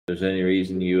there's any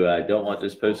reason you don't want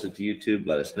this posted to YouTube,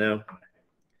 let us know.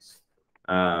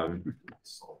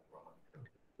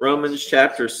 Romans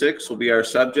chapter 6 will be our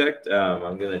subject.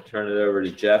 I'm going to turn it over to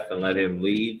Jeff and let him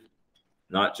lead,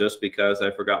 not just because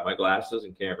I forgot my glasses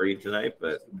and can't read tonight,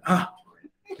 but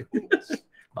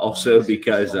also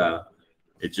because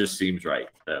it just seems right.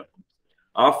 So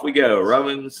off we go.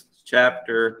 Romans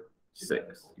chapter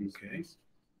 6. Okay.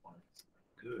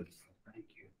 Good. Thank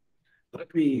you.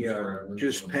 Let me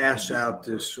just pass out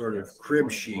this sort of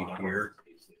crib sheet here.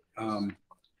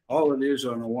 All it is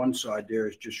on the one side there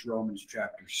is just Romans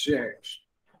chapter 6,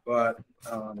 but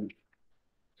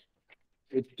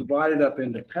it's divided up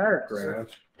into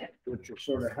paragraphs, which will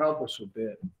sort of help us a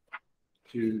bit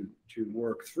to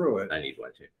work through it. I need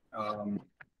one too.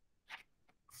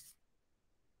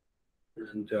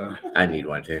 I need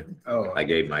one too. Oh, I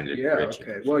gave mine to Richie.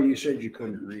 Okay. Well, you said you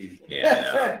couldn't read.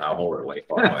 Yeah, no, I'll hold it way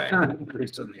far away.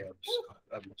 It's on the other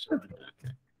side.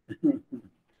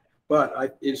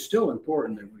 But it's still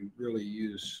important that we really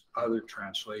use other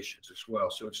translations as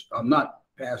well. So I'm not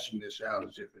passing this out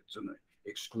as if it's an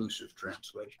exclusive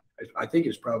translation. I think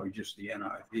it's probably just the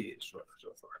NIV so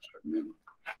far as I remember.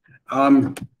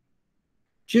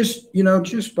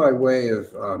 Just by way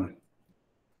of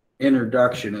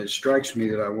introduction, it strikes me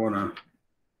that I want to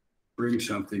bring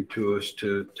something to us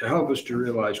to help us to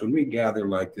realize when we gather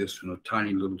like this in a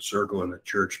tiny little circle in a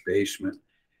church basement,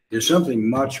 there's something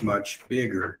much, much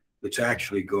bigger that's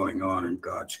actually going on in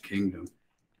God's kingdom.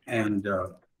 And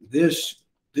this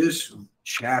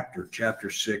chapter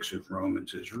 6 of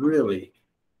Romans is really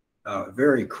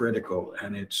very critical,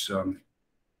 and it's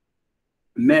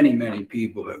many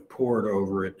people have poured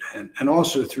over it, and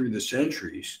also through the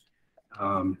centuries,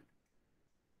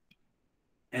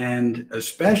 and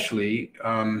especially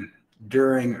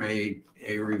during a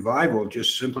revival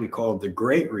just simply called the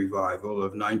Great Revival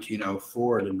of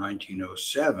 1904 to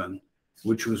 1907,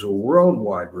 which was a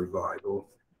worldwide revival.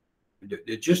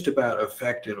 It just about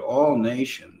affected all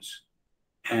nations.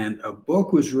 And a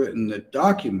book was written that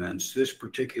documents this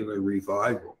particular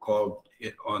revival called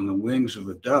It on the Wings of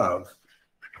a Dove.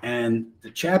 And the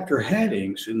chapter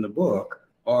headings in the book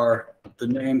are the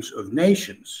names of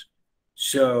nations.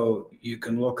 So you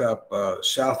can look up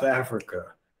South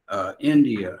Africa,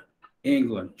 India,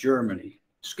 England, Germany,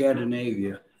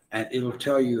 Scandinavia, and it'll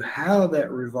tell you how that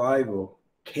revival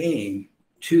came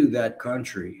to that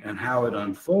country and how it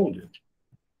unfolded.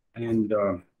 And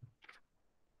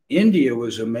India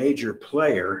was a major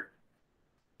player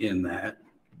in that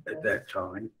at that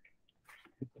time.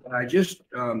 I just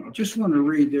want to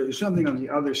read, there's something on the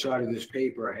other side of this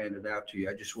paper I handed out to you.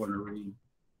 I just want to read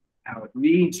how it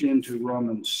leads into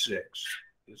Romans 6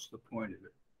 is the point of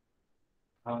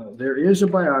it. There is a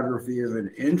biography of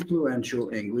an influential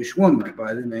English woman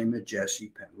by the name of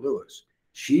Jessie Penn Lewis.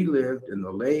 She lived in the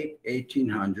late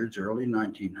 1800s, early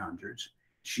 1900s.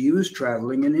 She was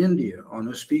traveling in India on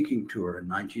a speaking tour in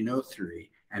 1903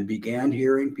 and began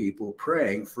hearing people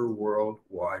praying for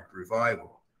worldwide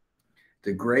revival.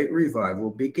 The Great Revival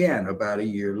began about a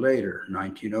year later,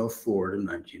 1904 to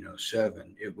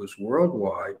 1907. It was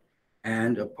worldwide,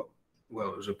 and it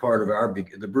was a part of our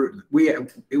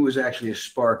it was actually a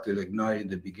spark that ignited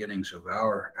the beginnings of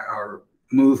our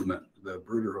movement, the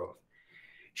Bruderhof.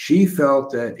 She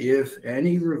felt that if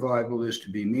any revival is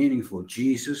to be meaningful,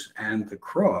 Jesus and the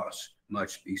cross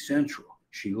must be central.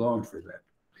 She longed for that.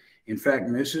 In fact,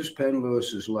 Mrs. Penn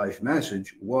Lewis's life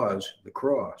message was the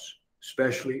cross,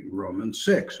 especially Romans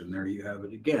 6. And there you have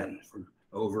it again from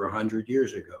over 100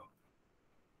 years ago.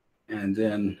 And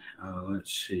then,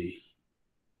 let's see,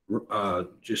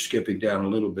 just skipping down a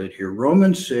little bit here.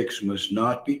 Romans 6 must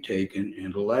not be taken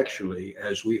intellectually,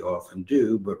 as we often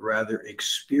do, but rather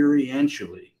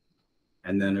experientially.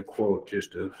 And then a quote,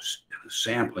 just a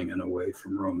sampling in a way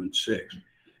from Romans 6.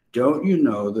 Don't you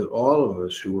know that all of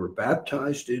us who were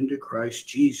baptized into Christ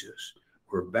Jesus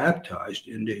were baptized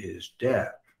into his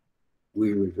death?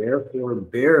 We were therefore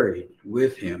buried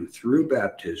with him through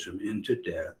baptism into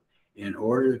death, in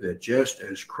order that just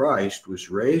as Christ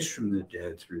was raised from the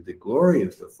dead through the glory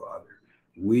of the Father,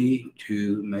 we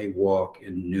too may walk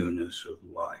in newness of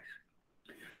life.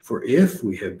 For if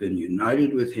we have been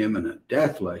united with him in a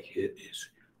death like his,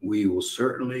 we will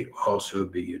certainly also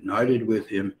be united with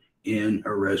him in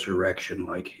a resurrection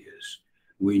like his.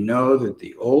 We know that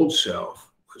the old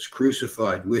self was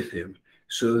crucified with him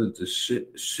so that the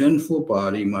sinful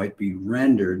body might be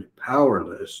rendered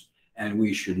powerless, and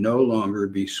we should no longer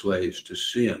be slaves to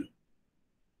sin.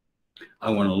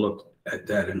 I want to look at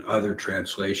that in other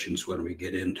translations when we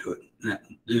get into it.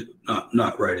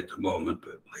 Not right at the moment,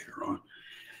 but later on.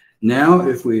 Now,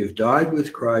 if we have died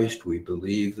with Christ, we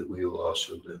believe that we will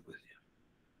also live with him.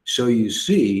 So you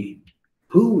see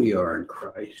who we are in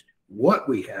Christ, what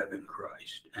we have in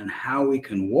Christ, and how we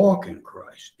can walk in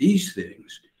Christ. These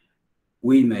things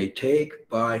we may take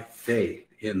by faith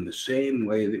in the same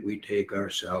way that we take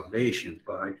our salvation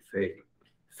by faith.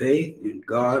 Faith in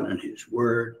God and his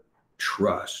word,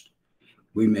 trust.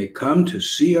 We may come to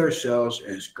see ourselves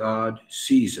as God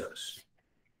sees us.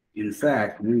 In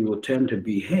fact, we will tend to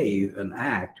behave and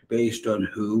act based on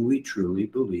who we truly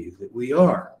believe that we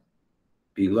are.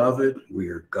 Beloved, we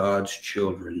are God's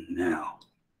children now.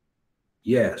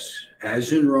 Yes,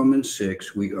 as in Romans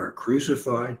 6, we are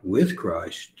crucified with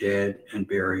Christ, dead and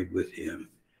buried with him.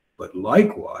 But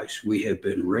likewise, we have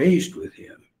been raised with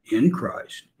him in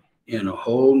Christ in a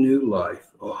whole new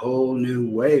life, a whole new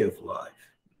way of life.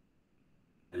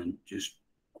 And just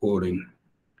quoting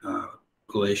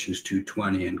Galatians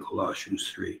 2:20 and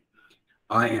Colossians 3.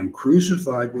 I am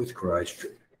crucified with Christ.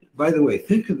 By the way,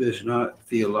 think of this not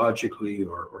theologically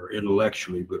or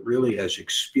intellectually, but really as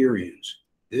experience.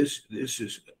 This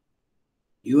is,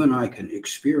 you and I can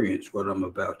experience what I'm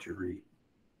about to read.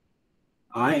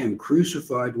 I am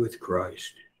crucified with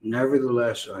Christ.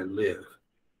 Nevertheless, I live.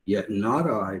 Yet not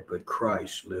I, but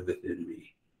Christ liveth in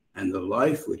me. And the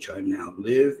life which I now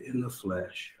live in the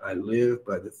flesh, I live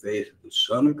by the faith of the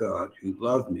Son of God, who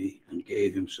loved me and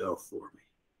gave himself for me.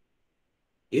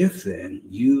 If then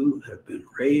you have been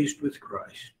raised with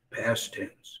Christ, past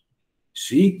tense,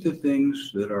 seek the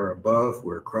things that are above,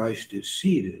 where Christ is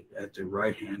seated at the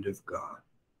right hand of God.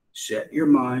 Set your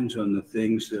minds on the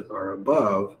things that are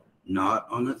above, not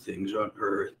on the things on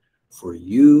earth. For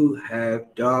you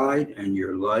have died, and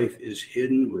your life is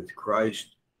hidden with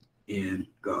Christ in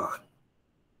God.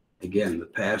 Again, the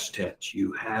past tense,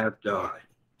 you have died,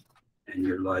 and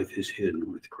your life is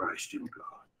hidden with Christ in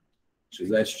God. So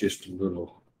that's just a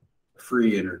little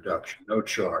free introduction, no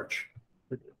charge.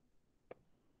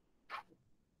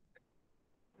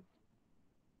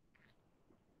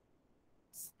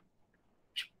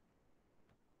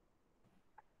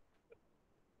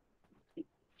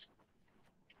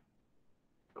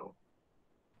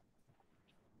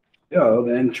 So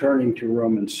then turning to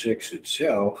Romans 6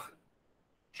 itself,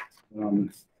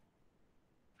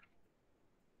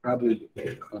 probably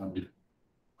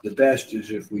the best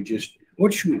is if we just,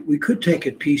 we could take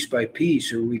it piece by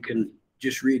piece, or we can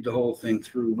just read the whole thing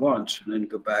through once and then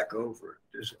go back over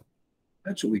it.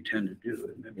 That's what we tend to do,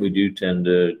 isn't it? We do tend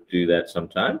to do that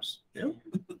sometimes. Yeah.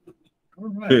 All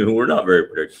right. We're not very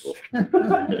predictable.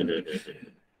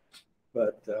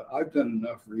 But I've done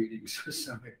enough readings.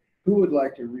 Who would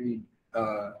like to read,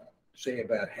 say,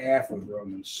 about half of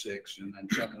Romans 6, and then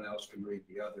someone else can read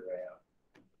the other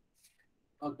half?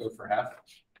 I'll go for half.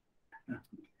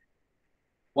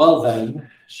 Well then,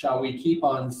 shall we keep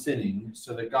on sinning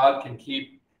so that God can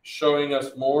keep showing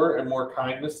us more and more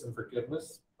kindness and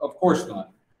forgiveness? Of course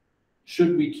not.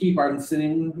 Should we keep on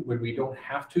sinning when we don't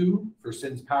have to? For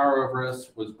sin's power over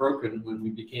us was broken when we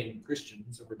became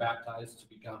Christians and were baptized to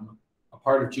become a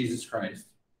part of Jesus Christ.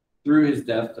 Through his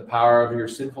death, the power of your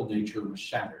sinful nature was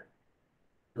shattered.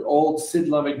 Your old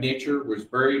sin-loving nature was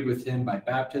buried with him by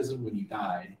baptism when he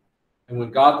died. And when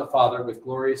God the Father, with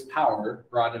glorious power,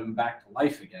 brought him back to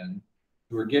life again,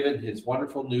 you were given his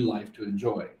wonderful new life to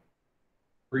enjoy.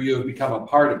 For you have become a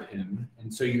part of him,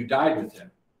 and so you died with him,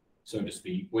 so to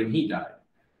speak, when he died.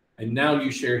 And now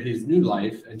you share his new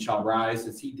life and shall rise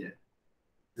as he did.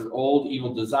 Your old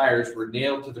evil desires were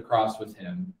nailed to the cross with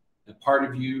him. That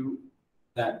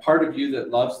part of you that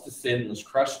loves to sin was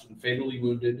crushed and fatally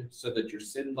wounded, so that your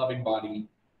sin-loving body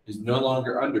is no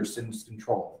longer under sin's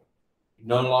control. It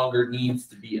no longer needs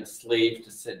to be a slave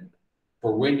to sin.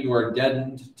 For when you are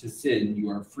deadened to sin, you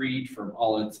are freed from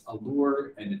all its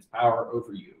allure and its power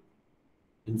over you.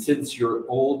 And since your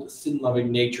old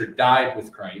sin-loving nature died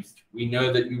with Christ, we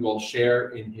know that you will share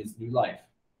in his new life.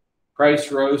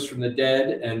 Christ rose from the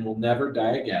dead and will never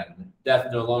die again. Death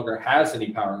no longer has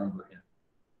any power over him.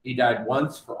 He died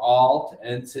once for all to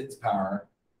end sin's power,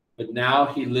 but now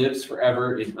he lives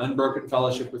forever in unbroken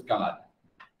fellowship with God.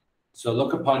 So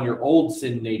look upon your old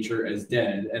sin nature as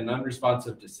dead and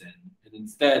unresponsive to sin, and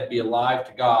instead be alive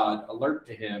to God, alert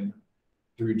to him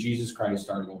through Jesus Christ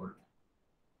our Lord.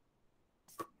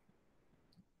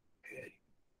 Okay.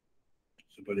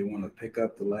 Somebody want to pick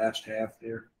up the last half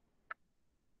there?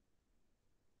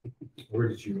 Where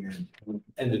did you end?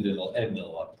 Ended it up.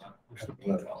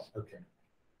 Okay.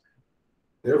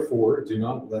 Therefore, do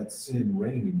not let sin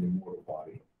reign in your mortal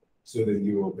body, so that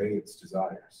you obey its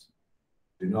desires.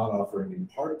 Do not offer any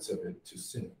parts of it to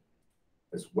sin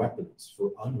as weapons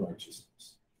for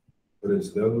unrighteousness, but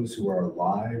as those who are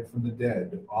alive from the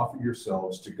dead, offer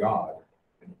yourselves to God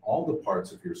and all the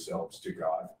parts of yourselves to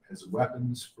God as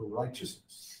weapons for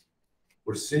righteousness.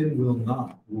 For sin will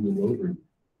not rule over you,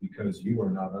 because you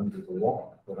are not under the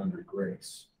law, but under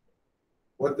grace.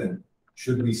 What then?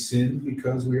 Should we sin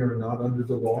because we are not under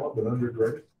the law, but under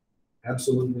grace?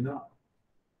 Absolutely not.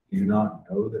 Do you not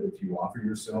know that if you offer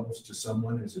yourselves to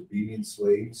someone as obedient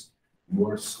slaves, you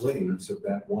are slaves of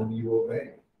that one you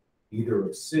obey, either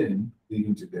of sin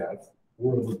leading to death,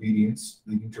 or of obedience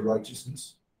leading to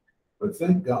righteousness? But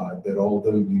thank God that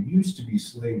although you used to be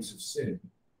slaves of sin,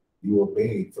 you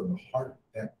obeyed from the heart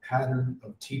that pattern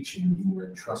of teaching you were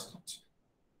entrusted to.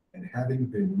 And having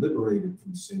been liberated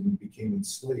from sin, you became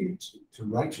enslaved to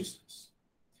righteousness.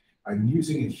 I'm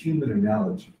using a human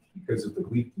analogy because of the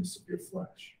weakness of your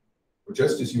flesh. For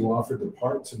just as you offered the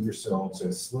parts of yourselves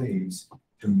as slaves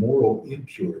to moral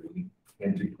impurity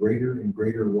and to greater and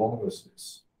greater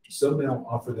lawlessness, so now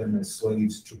offer them as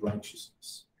slaves to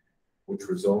righteousness, which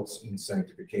results in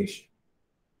sanctification.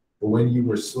 For when you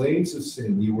were slaves of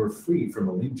sin, you were free from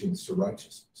allegiance to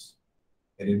righteousness.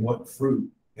 And what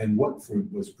fruit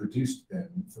was produced then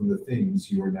from the things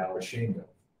you are now ashamed of?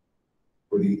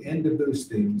 For the end of those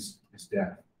things is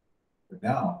death. But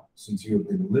now, since you have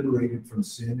been liberated from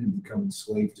sin and become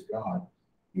enslaved to God,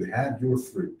 you have your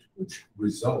fruit, which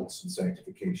results in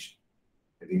sanctification.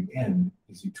 And the end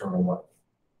is eternal life.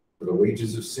 For the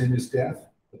wages of sin is death,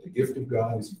 but the gift of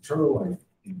God is eternal life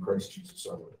in Christ Jesus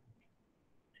our Lord.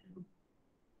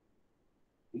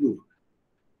 Ooh.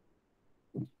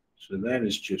 So that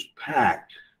is just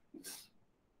packed.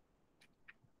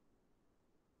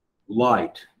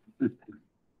 Light.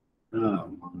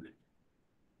 Oh, my.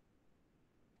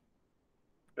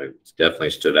 It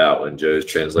definitely stood out when Joe's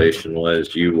translation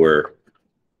was, you were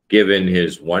given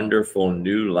his wonderful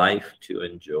new life to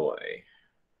enjoy.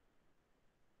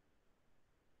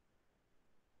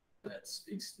 That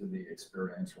speaks to the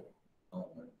experiential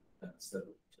element instead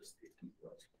of just the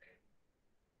intellectual.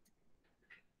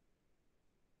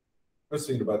 I was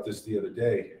thinking about this the other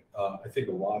day. I think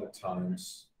a lot of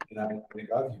times, and I think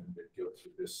I've even been guilty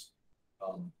of this,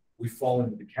 we fall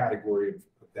into the category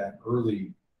of that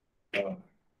early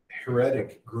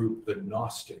heretic group, the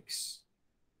Gnostics,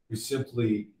 who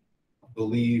simply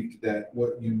believed that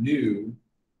what you knew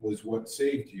was what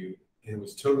saved you, and it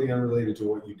was totally unrelated to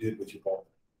what you did with your body.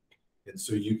 And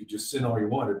so you could just sin all you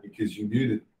wanted because you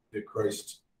knew that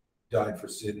Christ died for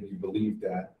sin and you believed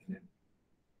that. And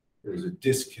there was a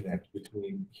disconnect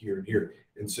between here and here.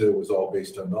 And so it was all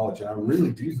based on knowledge. And I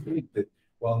really do think that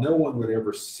while no one would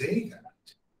ever say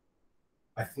that,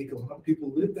 I think a lot of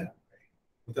people live that way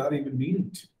without even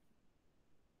meaning to.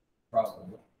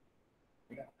 Probably.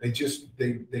 Yeah.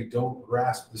 They don't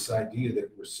grasp this idea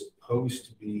that we're supposed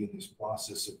to be in this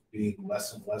process of being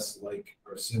less and less like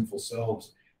our sinful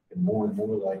selves and more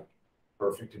like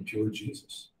perfect and pure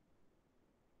Jesus.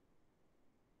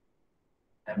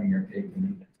 Having your cake and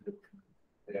eating it too.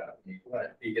 Yeah.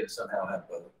 You get to somehow have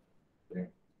both. Yeah.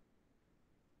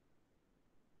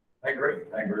 I agree.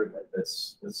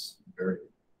 That's very,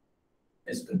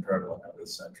 it's been prevalent over the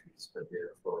centuries, but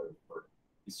here for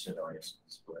these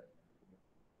generations, but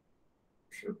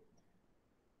sure.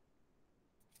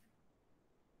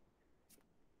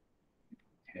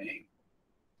 Okay.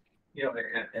 You know,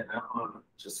 and I want to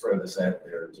just throw this out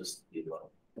there, just be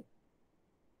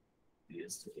the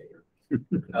instigator.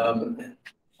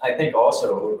 I think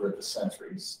also over the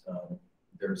centuries,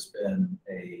 there's been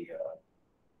a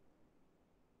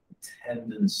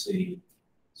tendency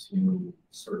to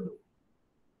sort of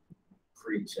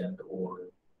preach and or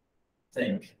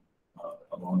think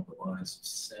along the lines of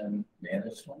sin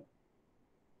management.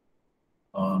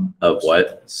 Of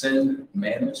what? Sin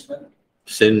management.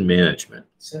 Sin management.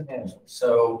 Sin management.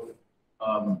 So,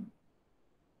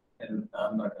 and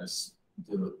I'm not going to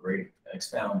do a great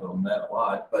expound on that a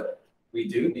lot, but we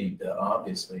do need to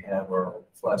obviously have our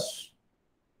flesh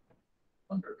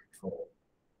under control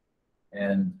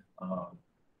and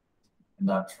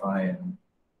not try and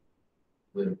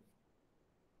live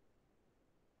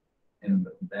in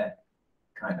that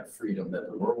kind of freedom that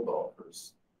the world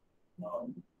offers,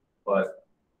 but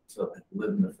to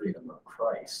live in the freedom of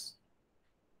Christ.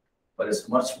 But it's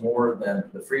much more than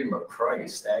the freedom of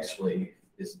Christ. Actually,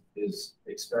 is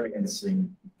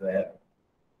experiencing that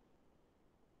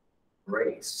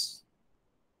grace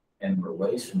and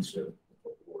relationship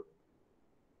with the Lord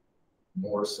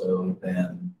more so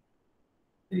than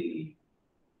the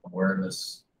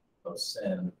awareness of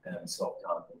sin and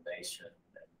self-condemnation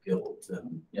and guilt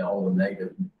and all the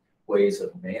negative ways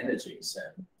of managing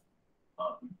sin.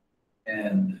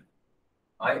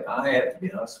 I have to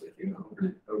be honest with you,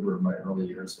 over my early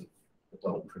years of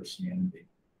adult Christianity,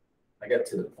 I got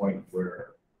to the point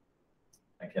where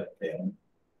I kept failing.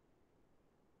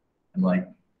 And like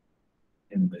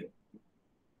in the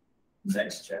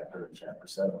next chapter, chapter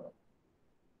 7,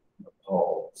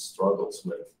 Paul struggles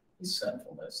with his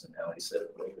sinfulness and how he said,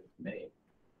 "Away with me."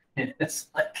 And it's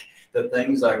like the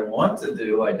things I want to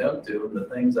do, I don't do, and the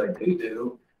things I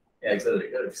do, yeah, et cetera,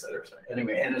 et cetera, et cetera.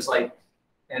 Anyway, and it's like,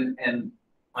 and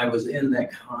I was in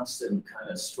that constant kind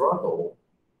of struggle,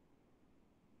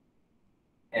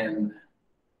 and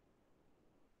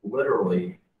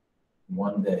literally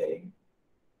one day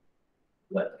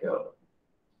let go.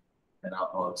 And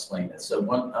I'll explain it. So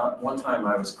one time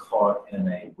I was caught in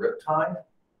a riptide,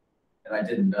 and I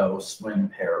didn't know swim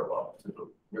parallel to the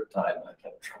riptide, and I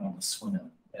kept trying to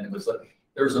swim. And it was like,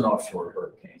 there was an offshore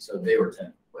hurricane, so they were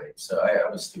 10 waves. So I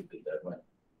was stupid that went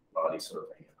body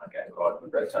surfing. I got caught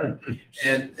in the riptide.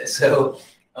 And so,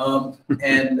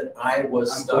 and I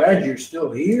was I'm stuck. glad you're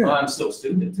still here. Well, I'm still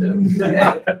stupid too.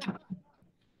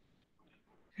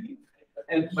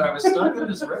 But I was stuck in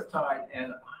this riptide,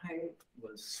 and I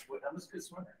was a good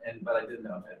swimmer, but I didn't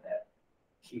know that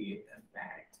key in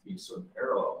fact you swim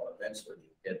parallel. Eventually,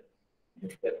 you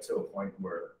get to a point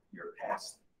where you're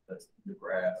past the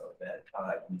graph of that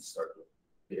tide, and you start to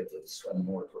be able to swim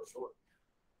more towards shore.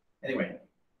 Anyway,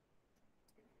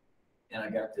 and I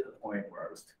got to the point where I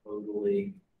was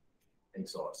totally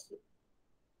exhausted,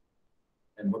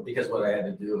 and because what I had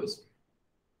to do is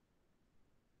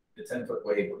the 10-foot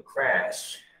wave would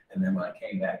crash, and then when I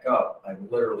came back up, I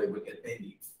literally would get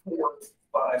maybe 4 or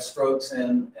 5 strokes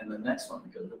in, and the next one,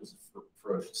 because it was a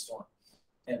ferocious storm,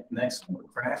 and the next one would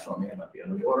crash on me, and I'd be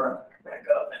underwater, and I'd come back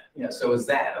up. You know, so it was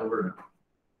that over and over.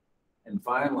 And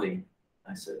finally,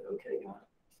 I said, "Okay, God,"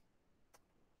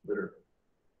 literally,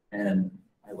 and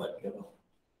I let go,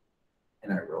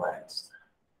 and I relaxed,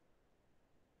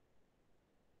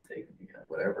 take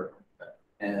whatever,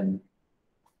 and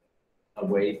a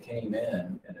wave came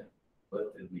in and it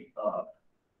lifted me up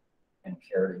and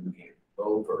carried me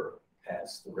over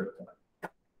past the riptide.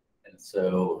 And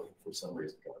so for some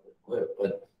reason God didn't live.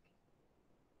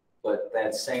 But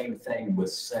that same thing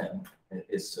with sin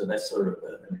is, so that's sort of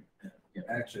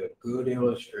That's a good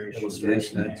illustration.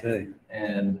 illustration.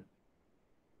 And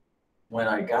when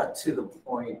I got to the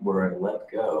point where I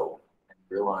let go and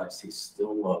realized he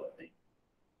still loved me,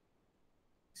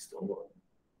 he still loved me.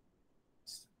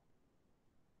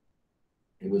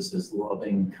 It was his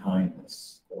loving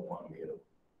kindness that wanted me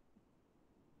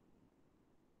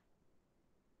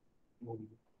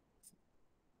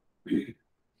to.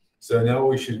 So now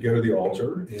we should go to the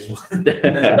altar.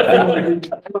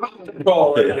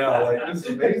 Paul, Right now, like, this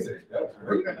is amazing. That's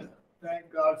great.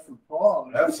 Thank God for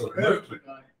Paul. Absolutely.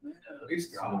 Praise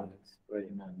God.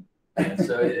 Amen. And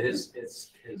so it's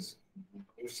his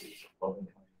mercy, loving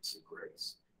kindness, and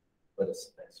grace. But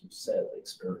it's, as you said,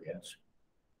 experiential.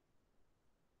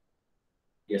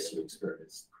 Yes, you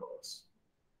experienced the cross.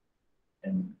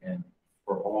 And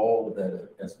for all that,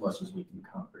 as much as we can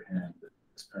comprehend the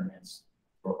experience,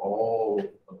 for all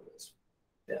of its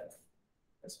depth,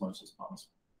 as much as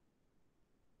possible.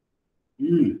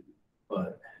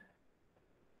 But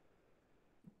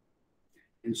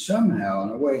and somehow, in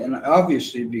a way, and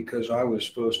obviously because I was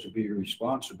supposed to be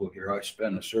responsible here, I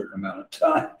spent a certain amount of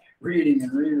time reading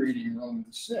and rereading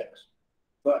Romans 6.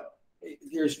 But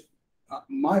there's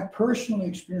my personal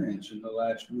experience in the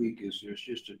last week is there's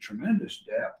just a tremendous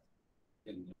depth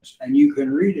in this. And you can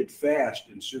read it fast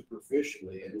and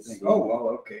superficially and think, oh, well,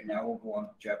 okay, now we'll go on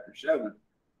to chapter 7.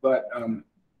 But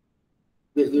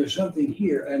there's something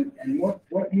here. And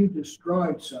what you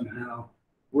described somehow,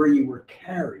 where you were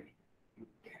carried,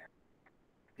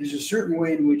 there's a certain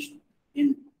way in which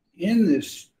in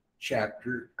this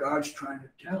chapter, God's trying to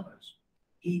tell us.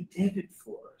 He did it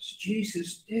for us.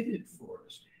 Jesus did it for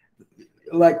us.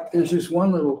 Like there's this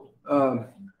one little verse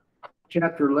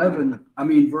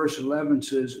 11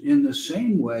 says, in the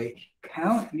same way,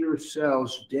 count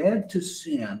yourselves dead to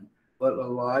sin, but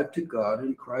alive to God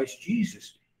in Christ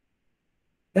Jesus.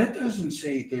 That doesn't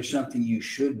say there's something you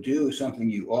should do, something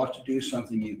you ought to do,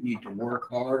 something you need to work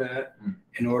hard at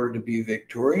in order to be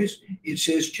victorious. It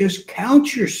says just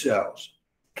count yourselves.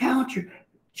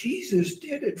 Jesus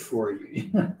did it for you, you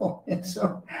know. And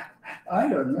so I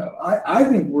don't know. I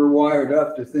think we're wired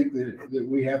up to think that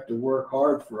we have to work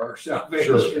hard for our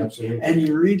salvation. Sure, absolutely. And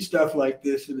you read stuff like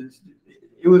this, and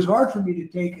it was hard for me to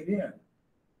take it in.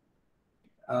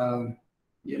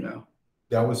 You know.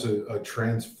 That was a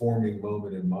transforming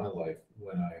moment in my life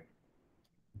when I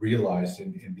realized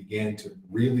and began to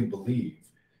really believe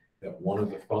that one of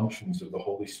the functions of the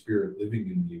Holy Spirit living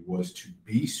in me was to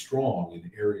be strong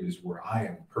in areas where I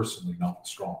am personally not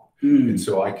strong. And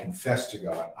so I confess to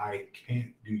God, I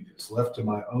can't do this. Left to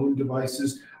my own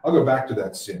devices, I'll go back to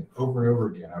that sin over and over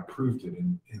again. I proved it.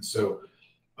 And so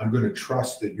I'm going to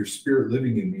trust that your Spirit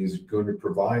living in me is going to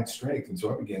provide strength. And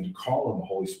so I began to call on the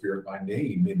Holy Spirit by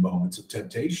name in moments of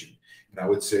temptation. And I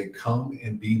would say, come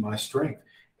and be my strength.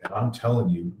 And I'm telling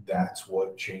you, that's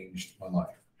what changed my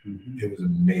life. It was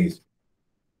amazing.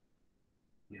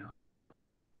 Yeah.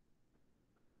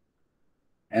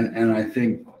 And I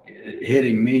think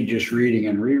hitting me just reading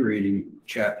and rereading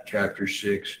chapter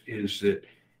 6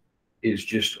 is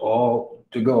just all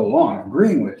to go along,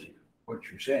 agreeing with you, what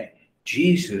you're saying.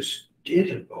 Jesus did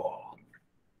it all.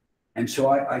 And so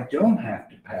I don't have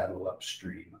to paddle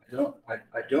upstream.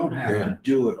 I don't have to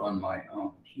do it on my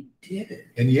own. He did it.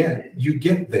 And yet you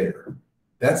get there.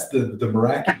 That's the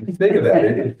miraculous thing of that.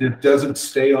 It doesn't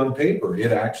stay on paper.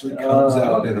 It actually comes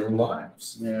out in our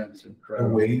lives. Yeah, it's The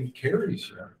incredible. wave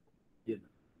carries you.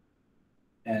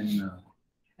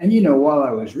 And you know, while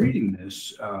I was reading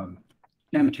this,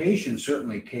 temptation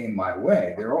certainly came my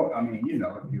way. They're all, I mean, you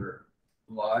know, if you're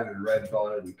alive and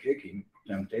red-blooded and kicking,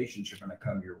 temptations are going to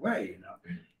come your way, you know.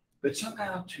 But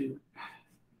somehow to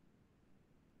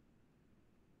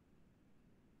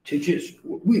just,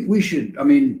 we should, I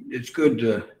mean, it's good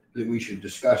that we should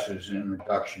discuss it as an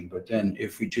introduction, but then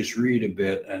if we just read a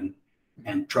bit and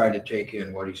try to take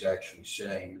in what he's actually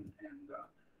saying,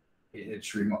 and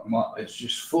it's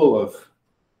just full of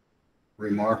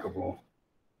remarkable.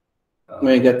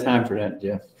 We ain't got time for that,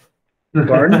 Jeff.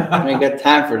 Pardon? We ain't got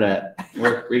time for that.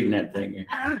 We're reading that thing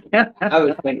here. I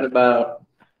was thinking about,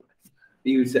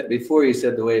 you said, before you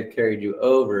said the wave carried you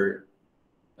over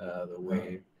the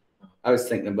wave, I was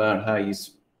thinking about how you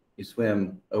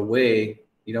swim away.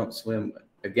 You don't swim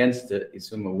against it, you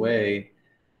swim away.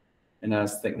 And I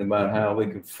was thinking about how we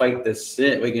can fight this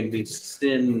sin. We can be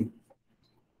sin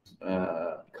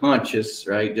conscious,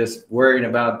 right? Just worrying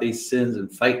about these sins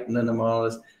and fighting them all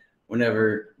this,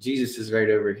 whenever Jesus is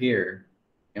right over here,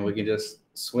 and we can just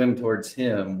swim towards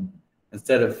him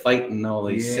instead of fighting all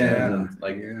these sins.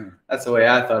 And that's the way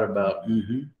I thought about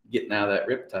getting out of that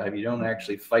riptide. You don't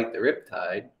actually fight the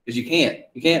riptide because you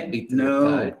can't beat the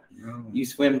riptide. No. You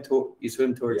swim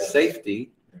towards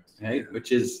safety, right?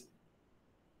 Which is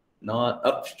not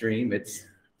upstream. It's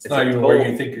not even where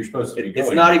you think you're supposed to be going.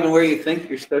 It's not even where you think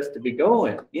you're supposed to be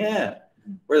going. Yeah.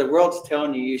 Where the world's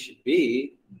telling you should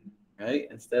be, right?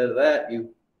 Instead of that,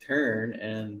 you turn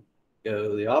and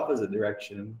go the opposite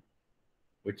direction,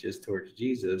 which is towards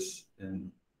Jesus, and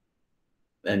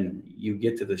then you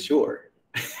get to the shore.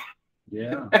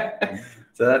 Yeah.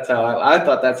 So that's how I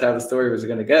thought that's how the story was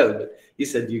going to go. But you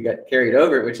said you got carried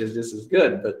over, which is just as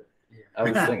good. But I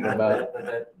was thinking about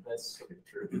that's sort of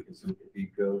true, because if you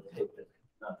go take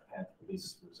not the path of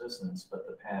least resistance, but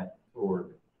the path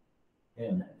toward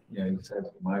him, you know, he says,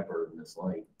 my burden is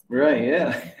light. right,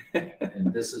 yeah.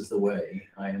 And this is the way.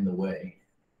 I am the way.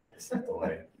 It's not the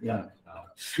way. Yeah.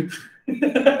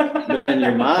 But in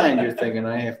your mind, you're thinking,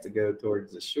 I have to go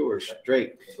towards the shore,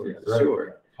 straight towards the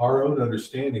shore. Our own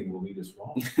understanding will lead us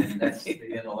wrong. And that's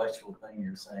the intellectual thing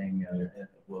you're saying. It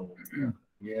will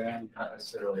not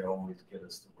necessarily always get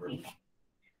us to where.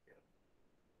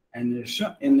 And there's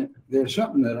something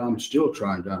that I'm still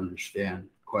trying to understand,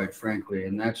 quite frankly,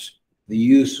 and that's the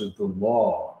use of the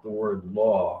law, the word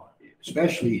law,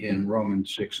 especially in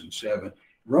Romans 6 and 7.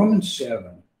 Romans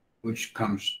 7, which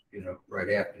comes, you know, right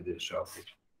after this,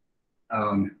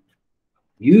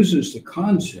 uses the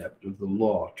concept of the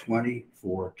law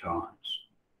 24 times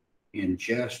in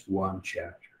just one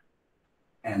chapter.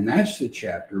 And that's the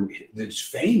chapter that's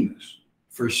famous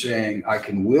for saying, I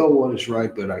can will what is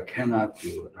right, but I cannot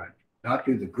do it. I not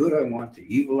do the good I want, the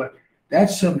evil.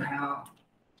 That's somehow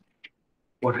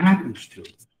what happens to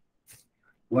us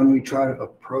when we try to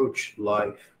approach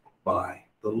life by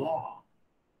the law.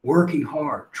 Working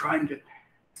hard, trying to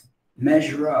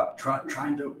measure up,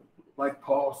 trying to, like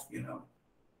Paul, you know,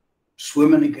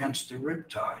 swimming against the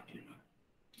riptide, you know.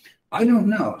 I don't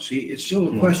know. See, it's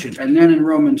still a question. And then in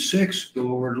Romans 6, the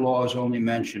word law is only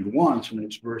mentioned once, and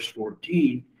it's verse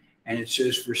 14. And it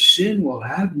says, for sin will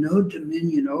have no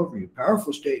dominion over you.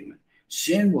 Powerful statement.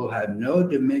 Sin will have no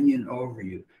dominion over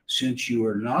you, since you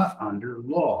are not under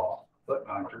law, but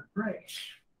under grace.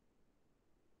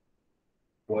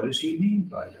 What does he mean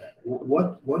by that?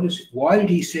 Why did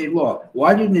he say law?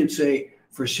 Why didn't it say,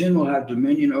 for sin will have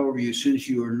dominion over you, since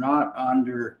you are not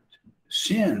under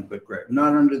sin, but grace,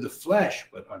 not under the flesh,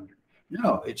 but under.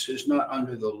 No, it says not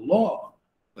under the law,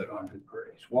 but under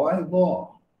grace. Why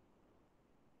law?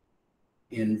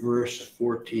 In verse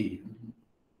 14.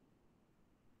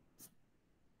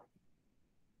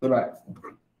 But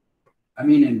I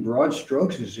mean, in broad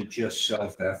strokes, is it just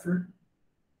self-effort?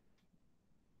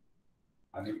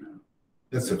 I don't know.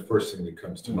 That's the first thing that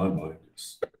comes to my mind,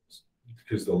 is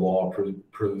because the law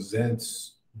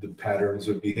presents the patterns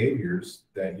of behaviors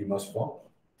that you must follow.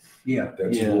 Yeah.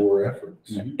 That's Yeah. your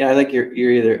efforts. Yeah, I think you're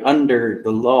either under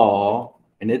the law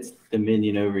and its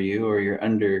dominion over you, or you're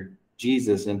under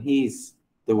Jesus and he's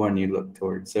the one you look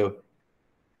toward. So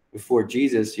before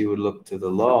Jesus, you would look to the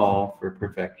law for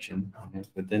perfection,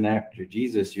 but then after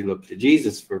Jesus, you look to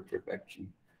Jesus for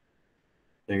perfection.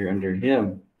 So you're under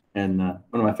him. And one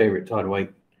of my favorite Todd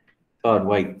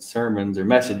White sermons or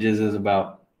messages is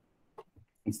about,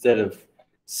 instead of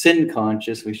sin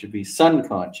conscious, we should be son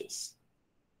conscious.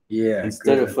 Yeah.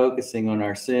 Instead of focusing on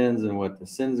our sins and what the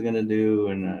sin's going to do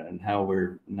and how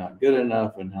we're not good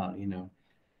enough and how,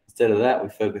 instead of that, we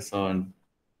focus on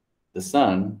the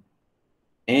Son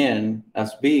and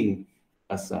us being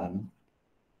a son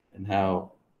and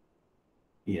how,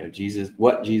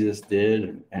 what Jesus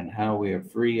did and how we are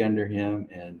free under him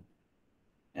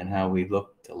and how we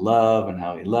look to love and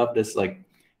how he loved us. Like,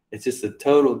 it's just a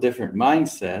total different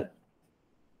mindset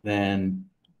than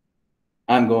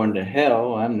I'm going to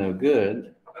hell, I'm no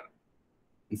good.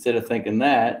 Instead of thinking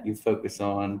that, you focus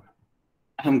on,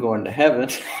 I'm going to heaven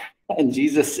and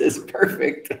Jesus is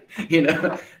perfect,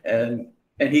 and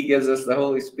he gives us the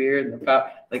Holy Spirit and the power.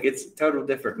 Like, it's a total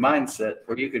different mindset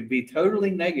where you could be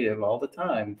totally negative all the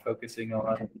time, focusing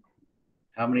on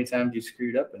how many times you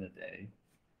screwed up in a day.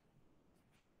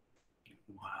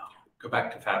 Wow. Go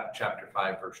back to chapter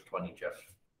 5, verse 20, Jeff.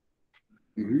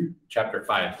 Mm-hmm. Chapter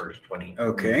 5, verse 20.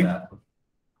 Okay.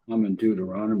 I'm in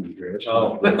Deuteronomy, Chris.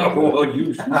 Oh, well,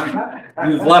 you've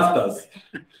left us.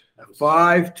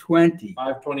 5:20.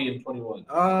 5:20 and 21.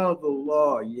 Oh, the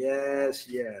law. Yes.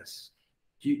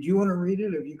 Do you want to read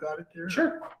it? Have you got it there?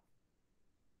 Sure.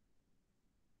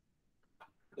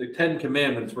 The 10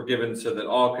 Commandments were given so that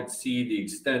all could see the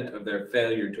extent of their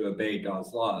failure to obey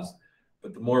God's laws.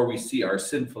 But the more we see our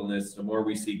sinfulness, the more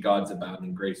we see God's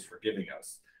abounding grace forgiving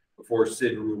us. Before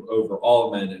sin ruled over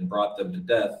all men and brought them to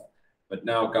death, but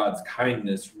now God's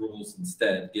kindness rules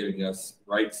instead, giving us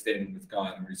right standing with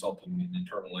God and resulting in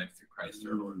eternal life through Christ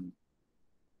our Lord.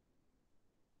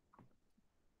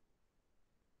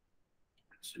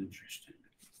 That's interesting.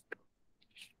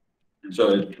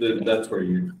 So that's where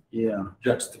your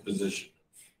juxtaposition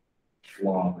of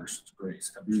law versus grace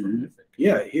comes from, I think.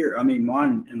 Yeah, here, I mean,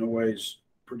 mine in a way is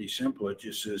pretty simple. It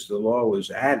just says the law was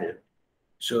added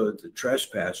so that the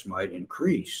trespass might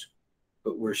increase.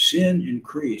 But where sin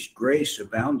increased, grace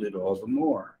abounded all the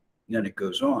more. And then it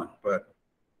goes on, but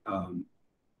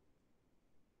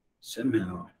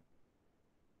somehow,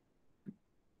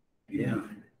 yeah.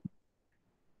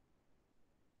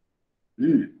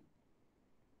 And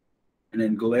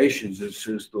in Galatians, it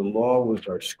says the law was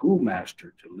our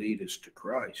schoolmaster to lead us to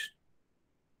Christ.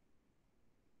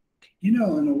 In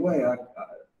a way,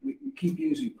 we keep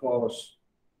using Paul's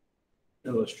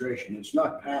illustration. It's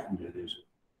not patented, is it?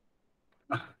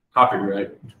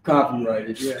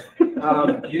 Copyrighted, yeah.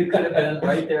 You could have been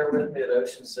right there with me at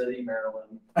Ocean City,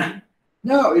 Maryland.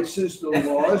 No, it says the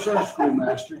law is our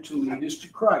schoolmaster to lead us to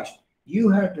Christ. You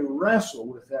had to wrestle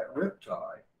with that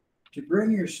riptide to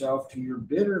bring yourself to your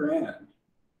bitter end,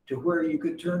 to where you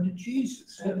could turn to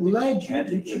Jesus. It led you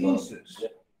to Jesus.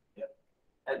 Yep.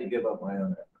 Had to give up my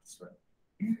own efforts. Right?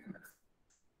 Yeah.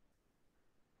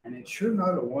 And it's sure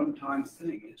not a one-time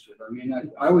thing, is it? I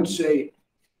mean, I would say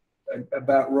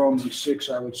about Romans 6,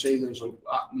 I would say there's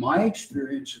my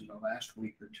experience in the last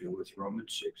week or two with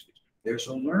Romans 6, there's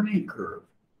a learning curve.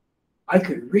 I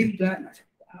could read that and I think,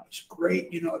 wow, it's great.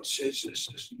 It says this,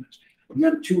 and this. And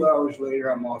then 2 hours later,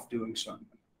 I'm off doing something.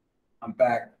 I'm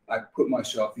back. I put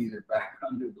myself either back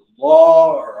under the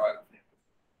law or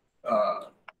I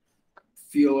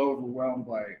feel overwhelmed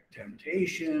by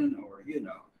temptation or,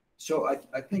 So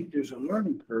I think there's a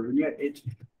learning curve, and yet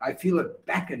I feel it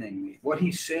beckoning me. What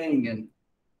he's saying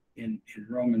in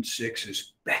Romans 6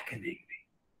 is beckoning me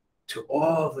to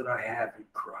all that I have in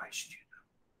Christ.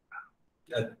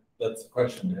 That's the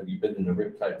question. Have you been in a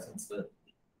riptide since then?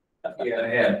 Yeah, I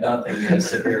had nothing as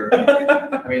severe.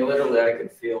 I mean, literally, I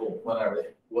could feel when I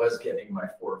was getting my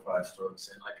 4 or 5 strokes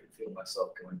in, I could feel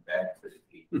myself going back to the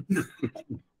feet.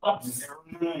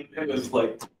 It was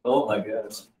like, oh my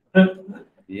gosh.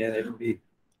 Yeah, that would be.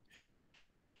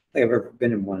 I think I've ever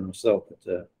been in one myself,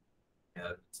 but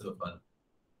Yeah, it's so fun.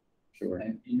 sure.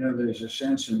 And there's a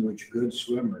sense in which good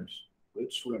swimmers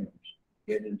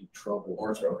get into trouble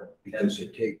More trouble. because they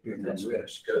take bigger That's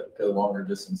risks. Go longer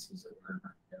distances at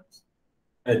whatever. Yes.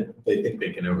 And they think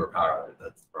they can overpower it.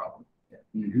 That's the problem.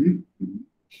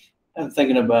 Mm-hmm. I'm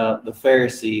thinking about the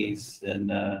Pharisees,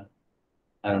 and I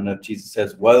don't know if Jesus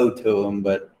says woe to them,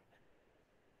 but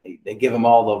they give them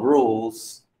all the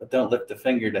rules, but don't lift a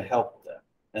finger to help them.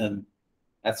 And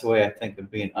that's the way I think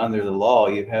of being under the law.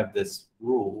 You have this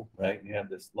rule, right? You have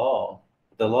this law.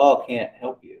 But the law can't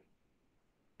help you.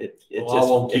 It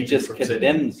just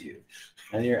condemns you,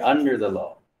 and you're under the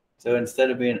law. So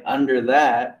instead of being under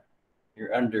that,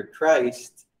 you're under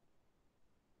Christ,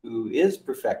 who is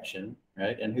perfection,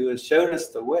 right? And who has shown us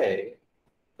the way.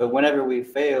 But whenever we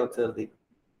fail to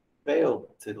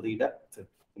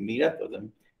meet up with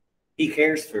him, he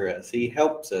cares for us. He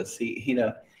helps us.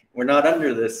 We're not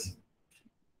under this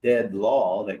dead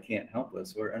law that can't help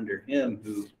us. We're under him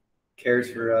who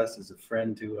cares for us, is a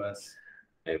friend to us,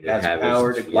 And we has have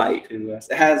power his to life. give to us,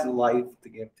 has life to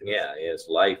give to us. Yeah, he has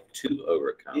life to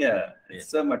overcome. Yeah, it's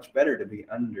so much better to be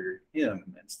under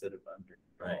him instead of under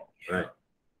the Right, law. right.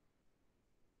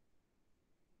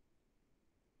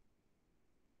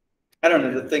 I don't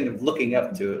know, the thing of looking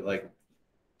up to it, like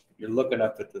you're looking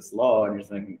up at this law and you're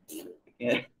thinking,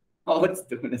 yeah, all it's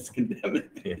doing is condemning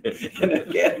me, and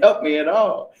it can't help me at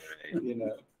all. Right, You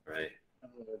know. right.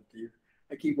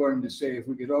 I keep wanting to say, if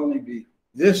we could only be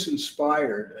this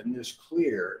inspired and this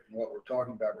clear in what we're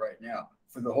talking about right now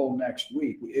for the whole next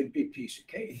week, it'd be a piece of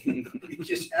cake. It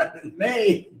just happened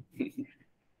May.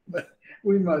 But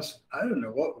we must, I don't know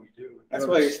what we do. That's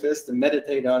why you're supposed to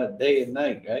meditate on it day and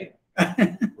night, right?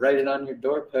 Write it on your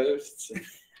doorposts,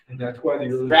 And that's why the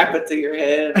early, wrap it to your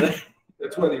head.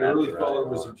 that's why the early That's right.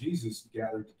 followers of Jesus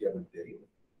gathered together daily.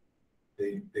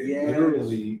 They Yes.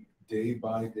 literally day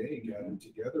by day gathered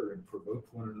together and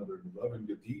provoked one another to love and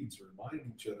good deeds, remind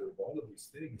each other of all of these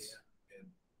things. And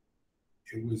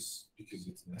it was because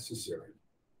it's necessary.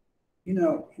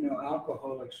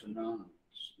 Alcoholics Anonymous,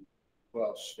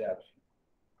 12 steps.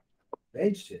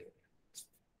 They say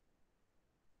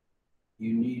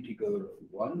you need to go to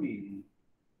one meeting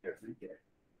every day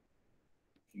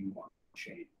if you want to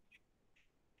change.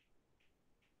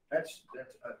 That's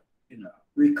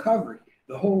recovery.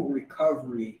 The whole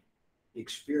recovery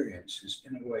experience is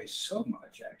in a way so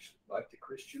much actually like the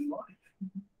Christian life.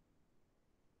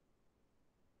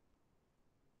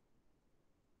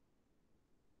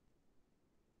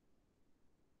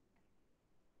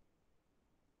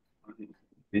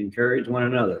 Encourage one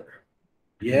another.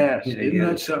 Yes, You know, isn't you that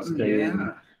gotta something? stay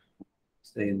Yeah.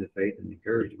 Stay in the faith and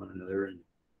encourage one another, and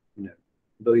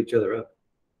build each other up.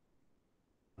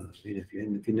 If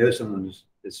you know someone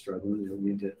is struggling, you'll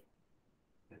need to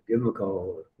give them a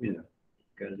call.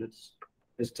 Because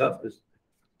it's tough. It's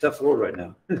a tough world right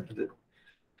now.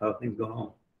 How things go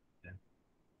on.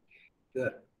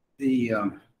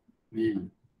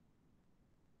 Man,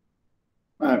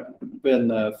 I've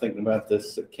been thinking about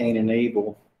this, Cain and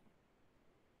Abel.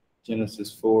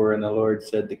 Genesis 4, and the Lord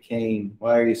said to Cain,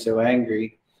 "Why are you so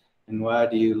angry, and why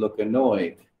do you look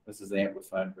annoyed?" This is the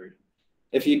Amplified Version.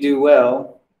 "If you do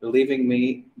well, believing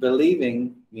me,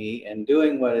 and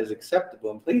doing what is acceptable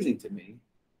and pleasing to me,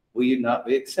 will you not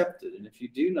be accepted? And if you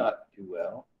do not do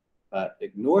well, but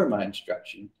ignore my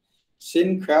instruction,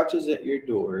 sin crouches at your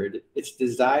door. Its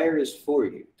desire is for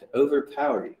you, to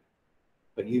overpower you,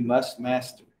 but you must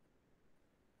master it."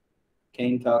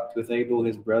 Cain talked with Abel,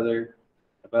 his brother,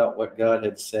 about what God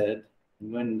had said.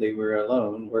 And when they were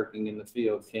alone, working in the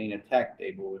field, Cain attacked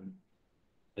Abel and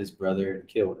his brother and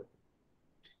killed him.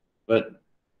 But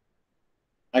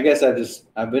I guess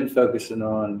I've been focusing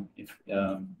on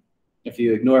if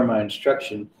you ignore my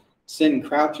instruction, sin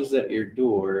crouches at your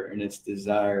door, and its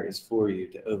desire is for you,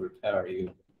 to overpower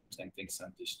you. Same thing,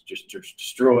 just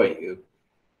destroy you.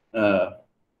 And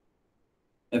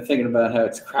thinking about how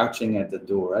it's crouching at the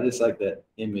door, I just like that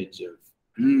image of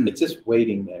it's just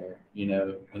waiting there,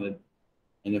 and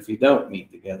if you don't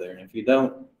meet together, and if you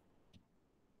don't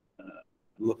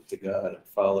look to God and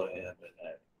follow him,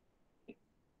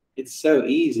 it's so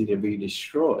easy to be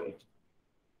destroyed.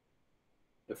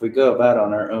 If we go about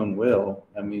on our own will,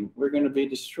 we're going to be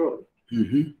destroyed.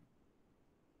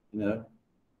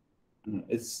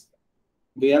 It's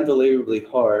be unbelievably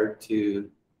hard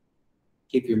to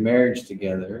keep your marriage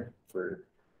together for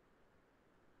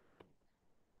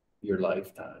your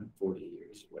lifetime, 40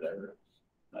 years, whatever,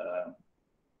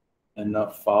 and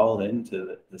not fall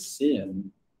into the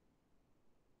sin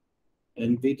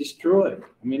and be destroyed.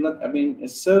 Look,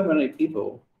 so many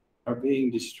people are being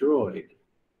destroyed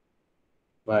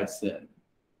by sin,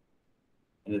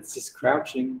 and it's just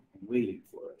crouching and waiting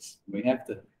for us. We have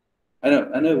to. I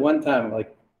know. One time,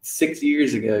 like 6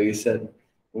 years ago, you said,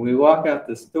 when we walk out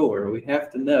this door, we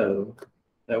have to know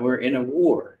that we're in a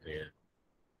war. Yeah.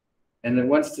 And it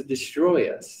wants to destroy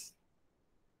us.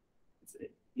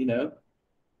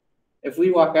 if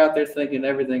we walk out there thinking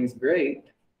everything's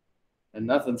great and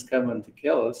nothing's coming to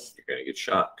kill us, You're gonna get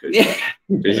shot because yeah,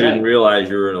 you didn't realize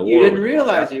you were in a war. you didn't with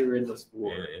realize you were in this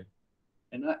war. Yeah.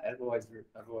 And I've always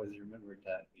remembered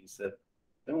that. He said,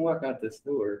 don't walk out this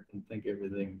door and think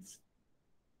everything's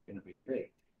going to be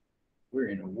great. We're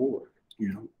in a war.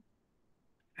 You know,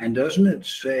 and doesn't it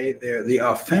say there, the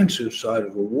offensive side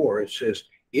of a war, it says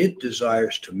it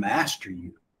desires to master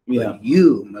you, but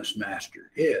you must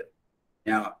master it.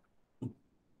 Now,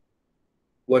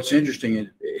 what's interesting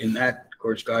in that, of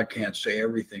course, God can't say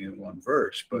everything in one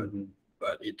verse, but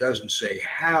it doesn't say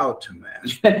how to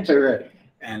master. Right.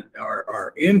 And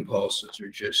our impulses are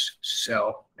just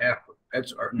self-effort.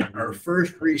 That's our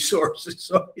first resource is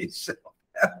always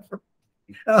self-effort.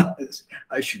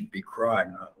 I shouldn't be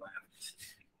crying, not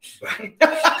laughing.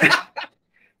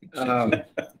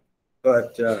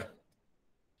 But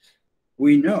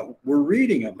we know, we're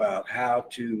reading about how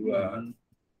to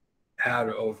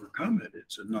overcome it.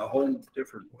 It's in a whole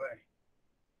different way.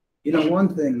 You know,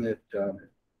 one thing that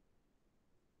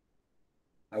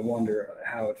I wonder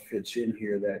how it fits in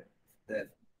here that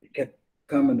kept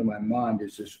coming to my mind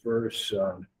is this verse,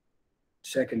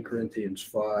 2 Corinthians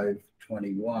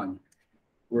 5:21,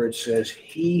 where it says,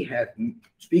 he hath,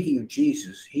 speaking of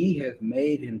Jesus, he hath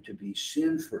made him to be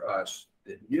sin for us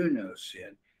that knew no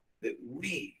sin, that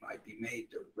we might be made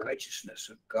the righteousness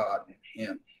of God in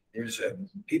him.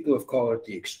 People have called it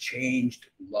the exchanged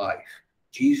life.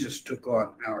 Jesus took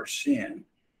on our sin,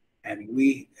 and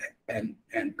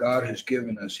God has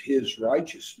given us his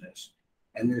righteousness.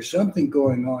 And there's something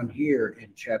going on here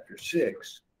in chapter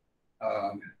 6,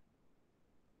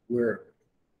 where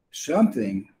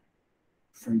something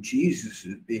from Jesus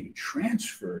is being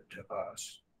transferred to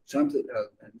us, something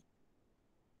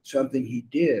he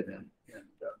did, and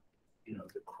you know,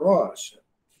 the cross,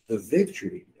 the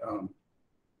victory.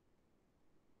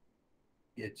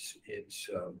 It's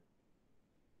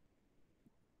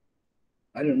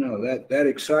I don't know, that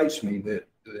excites me that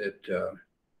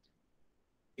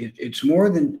it's more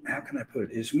than, how can I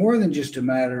put it? It's more than just a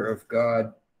matter of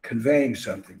God conveying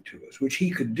something to us, which he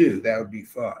could do. That would be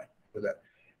fine for that.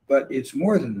 But it's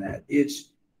more than that.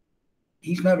 He's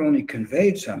not only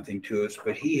conveyed something to us,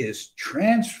 but he has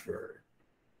transferred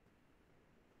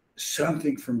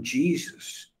something from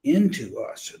Jesus into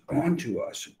us and onto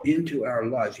us, into our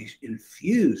lives. He's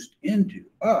infused into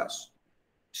us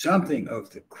something of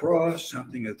the cross,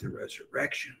 something of the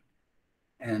resurrection.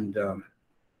 And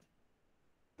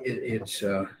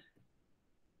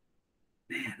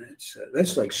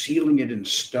that's like sealing it in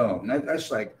stone.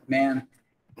 That's like, man,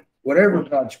 whatever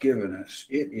God's given us,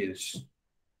 it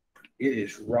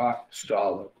is rock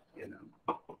solid, you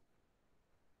know.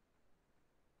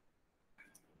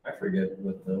 I forget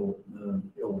what the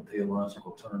old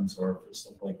theological terms are for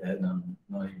stuff like that, and I'm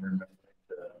not even remembering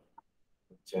the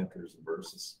chapters and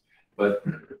verses. But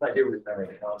I do remember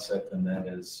the concept, and that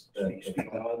is that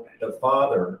the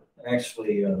Father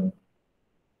actually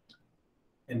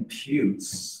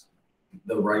imputes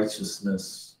the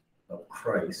righteousness of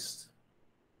Christ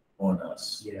on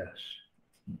us. Yes.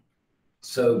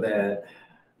 So that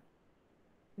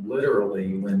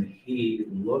literally when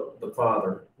the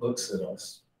Father looks at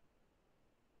us,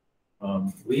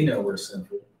 we know we're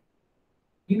sinful.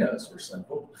 He knows we're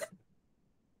sinful,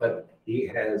 but he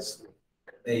has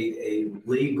a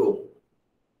legal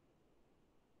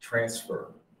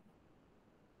transfer,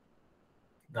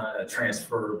 not a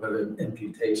transfer, but an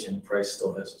imputation. Christ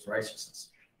still has his righteousness,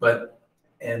 so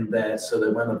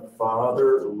that when the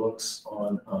Father looks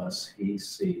on us, he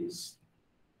sees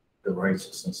the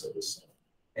righteousness of his Son,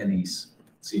 and he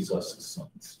sees us as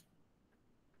sons.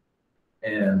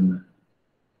 And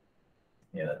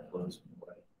yeah, that blows me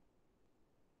away.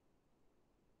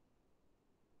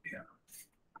 Yeah.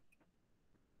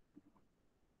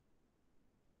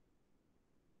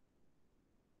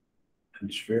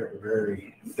 It's very,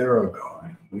 very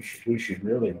thoroughgoing. We should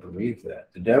really believe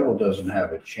that. The devil doesn't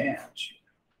have a chance.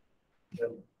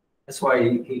 That's why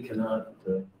he cannot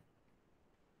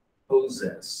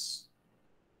possess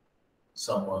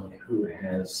someone who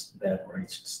has that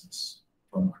righteousness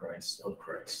from Christ, of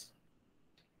Christ.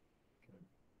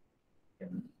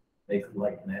 And make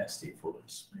life nasty for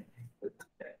us, maybe.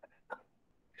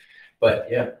 But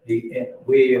yeah,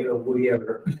 we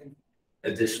are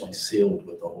additionally sealed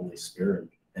with the Holy Spirit,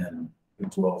 and who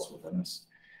dwells within us,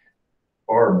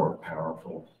 far more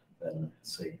powerful than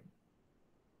Satan.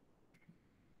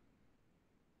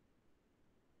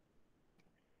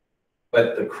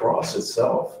 But the cross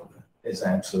itself is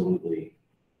absolutely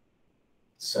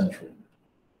central.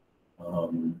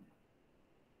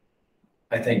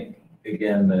 I think,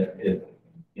 again, that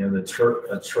you know, a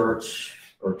church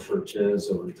or churches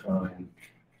over time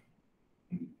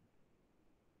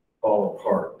fall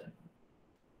apart,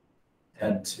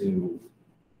 tend to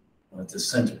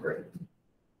disintegrate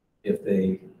if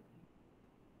they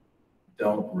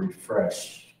don't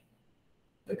refresh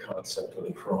the concept of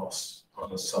the cross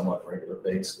on a somewhat regular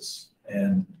basis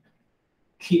and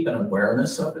keep an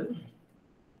awareness of it.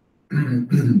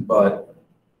 But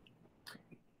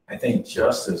I think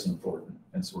just as important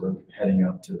as we're heading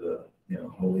up to the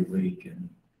Holy Week and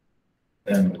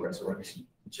then the resurrection,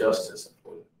 just as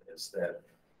important is that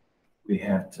we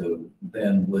have to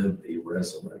then live the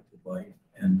resurrected life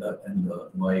and the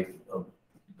life of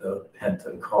the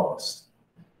Pentecost,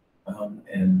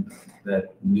 and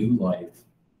that new life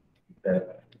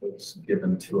that was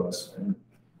given to us and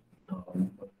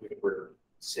we were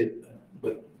sitting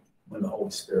with when the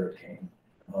Holy Spirit came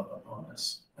upon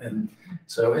us. And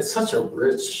so it's such a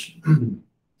rich,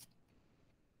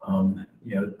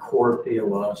 core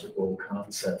theological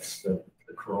concepts of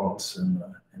the cross and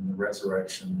the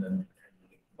resurrection and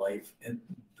life and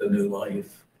the new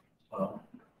life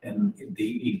and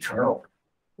the eternal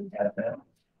at that.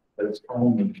 But it's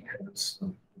only because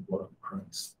of the blood of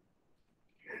Christ.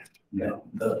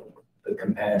 The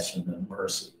compassion and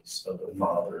mercies of the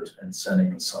Father and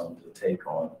sending the Son to take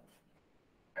on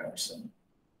our sin.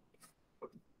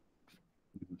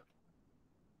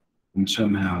 And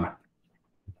somehow,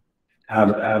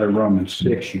 out of Romans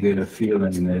 6, you get a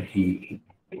feeling that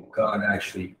God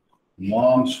actually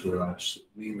longs for us, that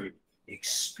we would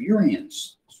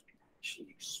experience this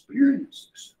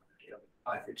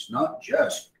life. It's not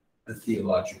just a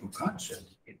theological concept.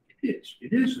 It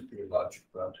is a theological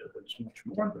concept, but it's much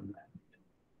more than that.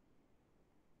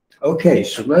 Okay,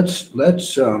 so let's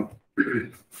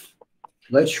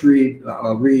read.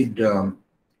 I'll read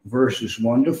verses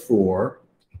 1 to 4,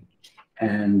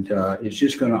 and it's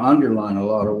just going to underline a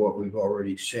lot of what we've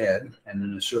already said, and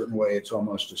in a certain way, it's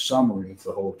almost a summary of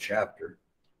the whole chapter.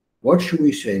 What should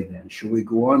we say then? Should we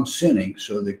go on sinning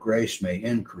so that grace may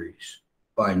increase?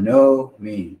 By no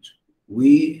means.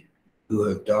 We who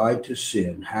have died to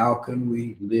sin, how can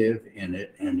we live in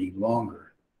it any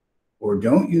longer? Or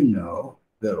don't you know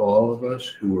that all of us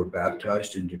who were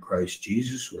baptized into Christ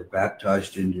Jesus were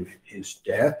baptized into his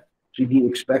death? See, he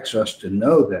expects us to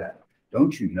know that.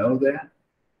 Don't you know that?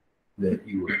 That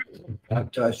you were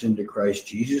baptized into Christ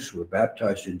Jesus, were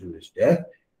baptized into his death.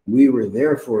 We were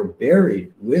therefore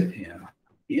buried with him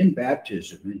in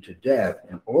baptism into death,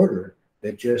 in order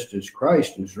that just as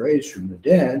Christ was raised from the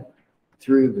dead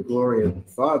through the glory of the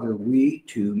Father, we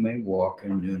too may walk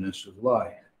in newness of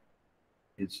life.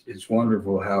 It's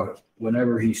wonderful how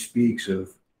whenever he speaks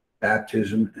of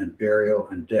baptism and burial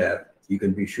and death, you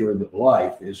can be sure that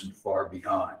life isn't far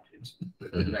behind. It's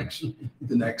the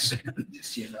next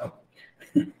sentence,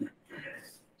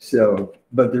 So,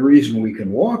 but the reason we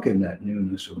can walk in that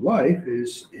newness of life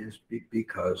is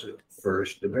because of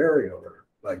first the burial, or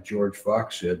like George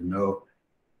Fox said, no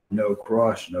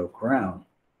cross, no crown.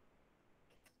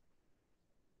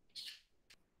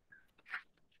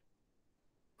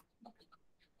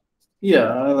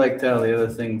 Yeah, I liked how the other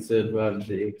thing said about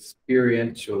the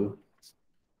experiential,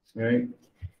 right?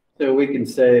 So we can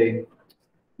say,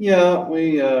 yeah,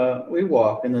 we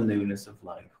walk in the newness of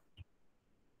life.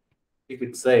 You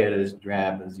could say it as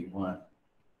drab as you want.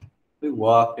 We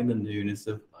walk in the newness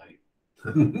of life.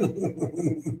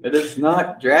 But it's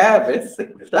not drab. It's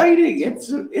exciting. It's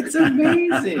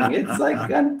amazing. It's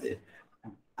like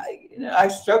I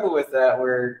struggle with that,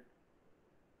 where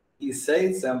you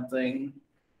say something,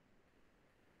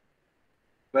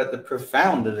 but the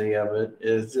profundity of it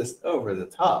is just over the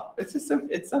top. It's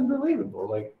unbelievable.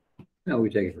 Like, No, we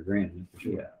take it for granted, for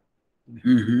sure.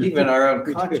 Mm-hmm. even our own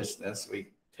consciousness, we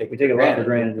take a lot for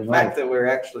granted The in fact life. that we're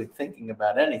actually thinking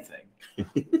about anything,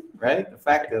 right? The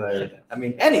fact that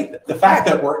anything. The fact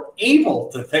that we're able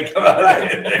to think about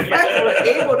Right. it. The fact that we're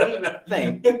able to even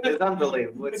think is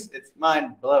unbelievable. It's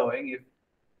mind blowing.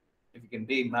 If you can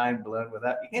be mind blown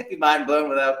without, you can't be mind blown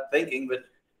without thinking, but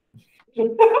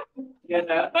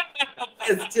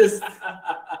it's just,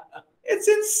 it's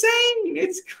insane.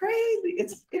 It's crazy.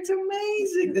 It's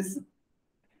amazing.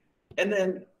 And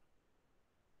then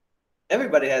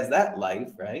everybody has that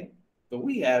life, right? But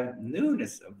we have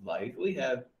newness of life. We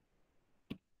have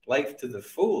life to the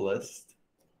fullest,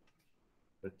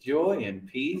 with joy and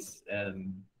peace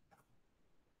and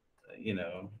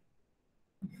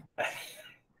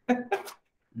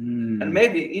and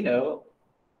maybe,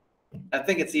 I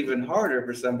think it's even harder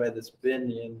for somebody that's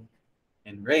been in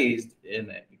and raised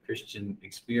in a Christian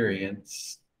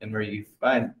experience, and where you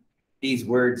find these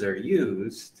words are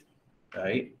used,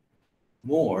 right,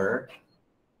 more,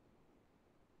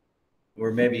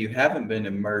 where maybe you haven't been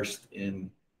immersed in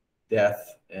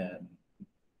death and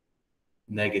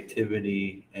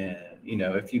negativity, and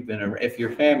if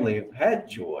your family had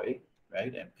joy,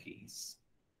 right, and peace,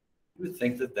 you would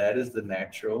think that that is the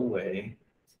natural way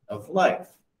of life.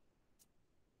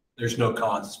 There's no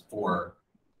cause for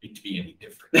it to be any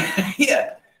different.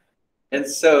 Yeah. And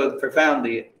so the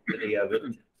profundity of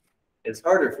it is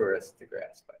harder for us to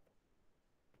grasp.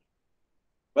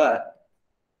 But,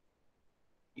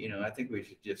 I think we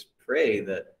should just pray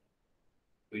that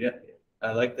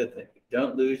I like that thing.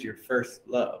 Don't lose your first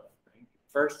love. Right?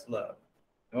 First love.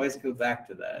 Always go back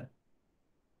to that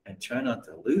and try not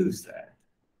to lose that.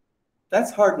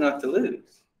 That's hard not to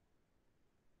lose.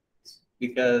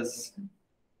 Because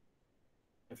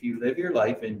if you live your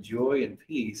life in joy and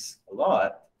peace a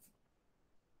lot,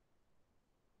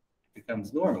 it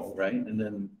becomes normal, right? And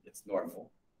then it's normal.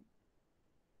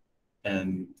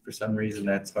 And for some reason,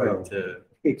 that's hard to.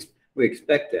 We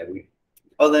expect that.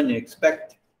 Then you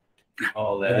expect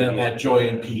all that. And then that joy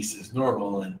and peace is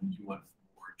normal, and you want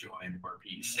more joy and more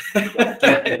peace.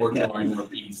 Get more joy and more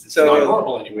peace. It's So, not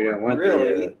normal We anymore. don't want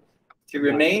Really, to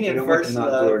remain we in don't want first to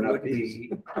not love joy, not would peace.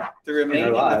 be to remain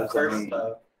in the lives, I first mean,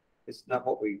 love. it's not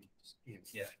what we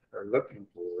are looking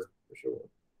for sure.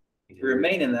 To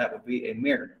remain in that would be a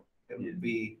miracle. It would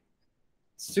be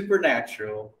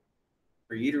supernatural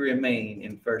for you to remain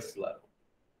in first love.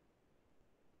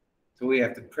 So we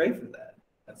have to pray for that.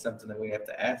 That's something that we have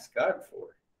to ask God for.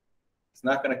 It's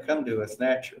not going to come to us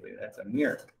naturally. That's a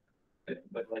miracle.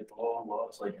 But like all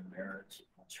laws, like in marriage,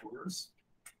 matures.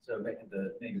 So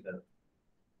the thing that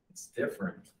it's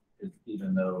different is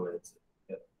even though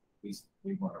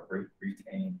we want to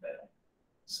retain that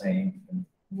same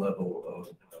level of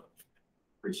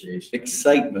appreciation.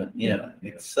 Excitement, Yeah.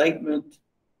 excitement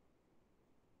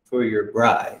for your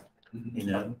bride.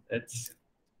 That's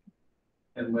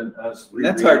And when I was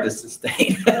that's hard to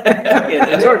sustain.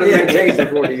 It's hard to maintain for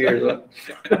 40 years.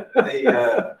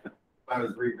 I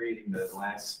was rereading the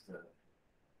last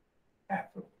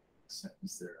half of the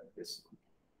sentence there. I guess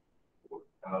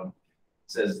it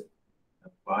says,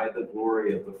 "By the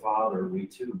glory of the Father, we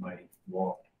too might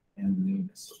walk in the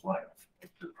newness of life."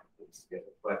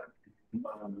 But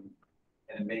and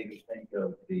it made me think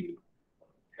of the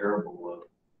parable of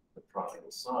the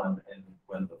prodigal son, and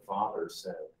when the father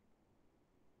said,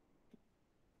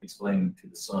 explaining to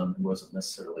the son who wasn't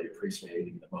necessarily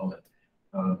appreciating the moment,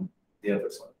 the other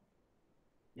son,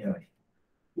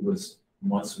 who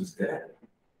once was dead,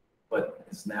 but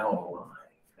is now alive.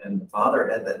 And the father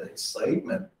had that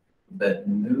excitement, that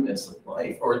newness of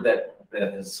life, or that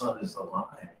his son is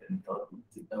alive, and thought he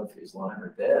didn't know if he was alive or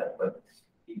dead, but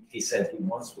he said he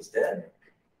once was dead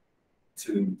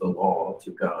to the law,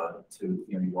 to God, to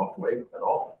he walked away from it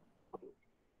all.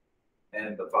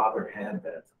 And the father had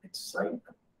that excitement.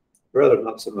 Brother,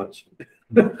 not so much.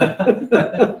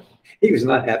 He was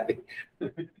not happy.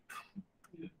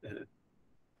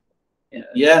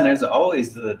 Yeah, and there's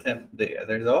always the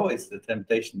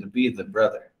temptation to be the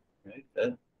brother, right?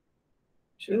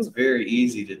 It's very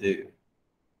easy to do.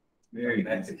 Very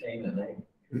Back to easy. Cain and Abel.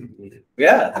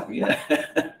 Yeah.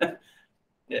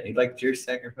 Yeah, he liked your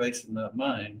sacrifice and not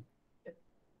mine.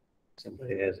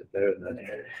 Somebody has it better than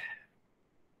that.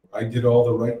 I did all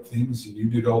the right things and you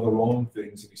did all the wrong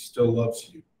things, and he still loves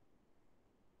you.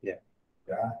 Yeah.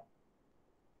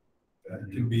 That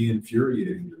can be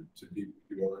infuriating to be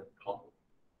humble.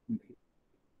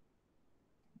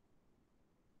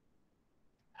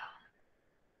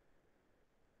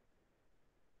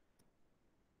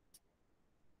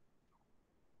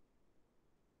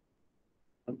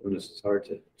 Humbleness is hard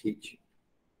to teach.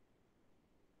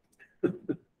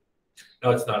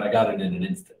 No, it's not. I got it in an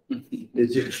instant.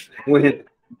 Did you? When?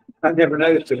 I never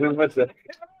noticed it. When was that?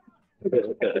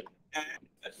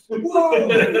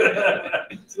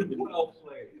 Well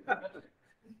played.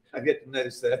 I get to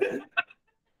notice that.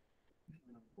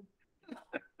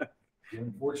 The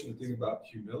unfortunate thing about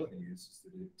humility is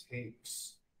that it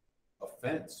takes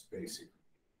offense, basically,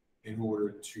 in order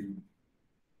to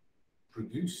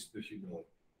produce the humility.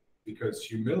 Because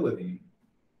humility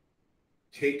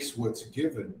takes what's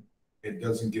given and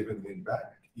doesn't give anything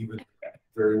back, even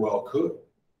very well could,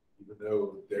 even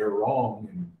though they're wrong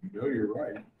and you're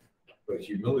right. But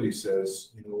humility says,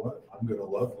 you know what, I'm going to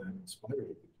love them in spite of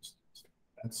it.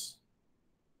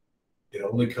 It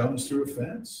only comes through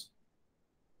offense.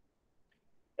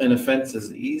 An offense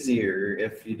is easier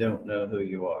if you don't know who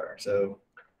you are. So,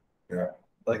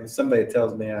 like if somebody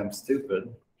tells me I'm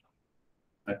stupid,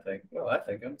 I think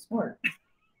I'm smart.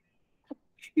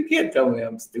 You can't tell me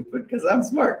I'm stupid because I'm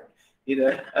smart.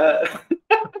 That's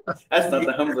not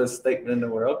the humblest statement in the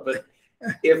world, but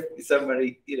if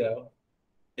somebody,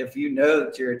 if you know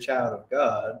that you're a child of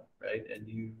God, right, and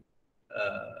you,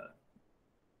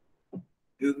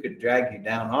 who could drag you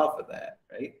down off of that,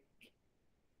 right?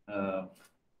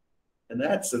 And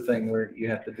that's the thing where you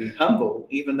have to be humble,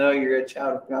 even though you're a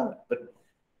child of God. But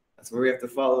that's where we have to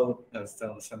follow. I was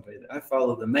telling somebody that I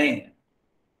follow the man.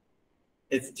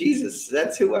 It's Jesus.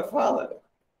 That's who I follow.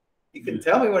 You can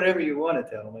tell me whatever you want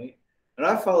to tell me, but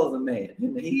I follow the man.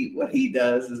 And what he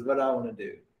does is what I want to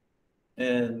do.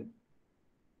 And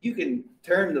you can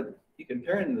turn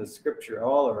the scripture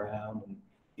all around and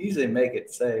usually make it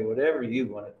say whatever you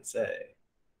want it to say.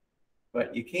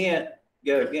 But you can't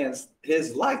go against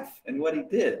his life and what he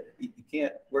did. You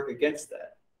can't work against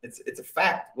that. It's a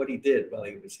fact what he did while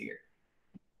he was here.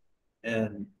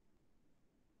 And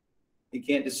you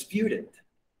can't dispute it.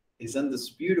 He's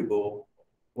undisputable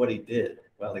what he did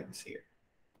while he was here.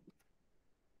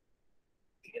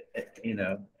 And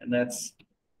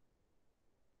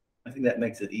I think that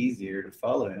makes it easier to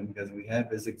follow him because we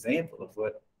have his example of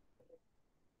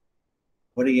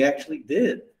what he actually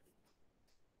did.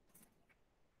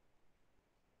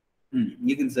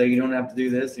 You can say you don't have to do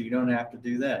this or you don't have to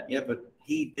do that. Yeah, but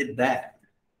he did that.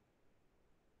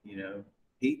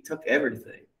 He took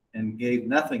everything and gave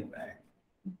nothing back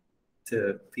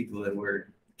to people that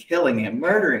were killing him,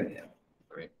 murdering him.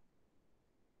 Right.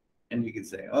 And you can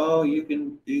say, oh, you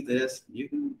can do this, you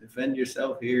can defend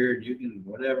yourself here, you can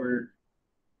whatever.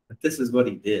 But this is what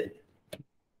he did.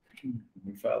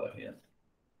 We follow him.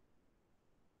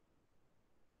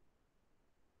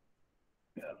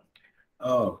 Yeah.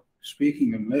 Oh,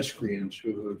 speaking of miscreants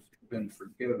who have been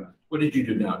forgiven. What did you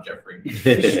do now, Jeffrey?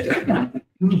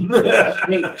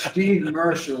 Steve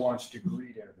Mercer wants to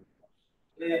greet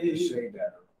everyone. You say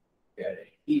that. Yeah,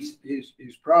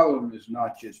 his problem is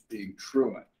not just being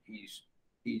truant. He's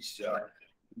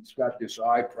got this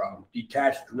eye problem,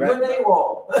 detached retina.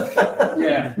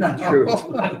 Yeah, not true.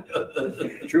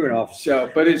 Truant officer.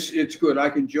 So, but it's good. I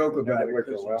can joke about it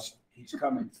because he's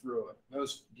coming through it.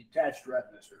 Those detached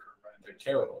retinas are They're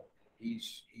terrible.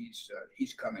 He's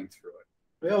coming through it.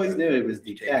 We always knew it was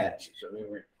detached, so we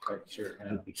weren't quite sure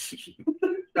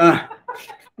Ah,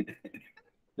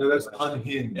 No, that's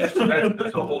unhinged. That's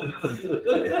a whole different.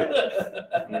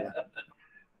 Yeah.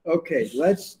 okay,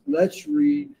 let's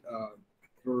read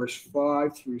verse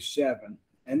 5 through 7,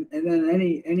 and then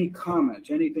any comments,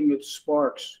 anything that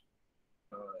sparks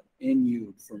in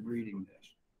you from reading this.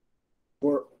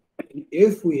 For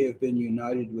if we have been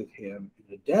united with him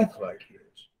in a death like his,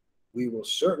 we will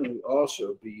certainly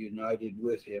also be united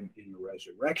with him in a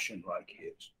resurrection like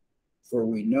his. For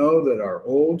we know that our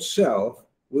old self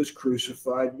was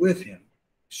crucified with him,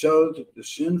 so that the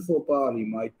sinful body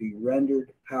might be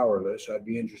rendered powerless. I'd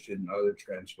be interested in other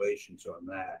translations on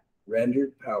that.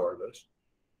 Rendered powerless,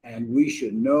 and we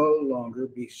should no longer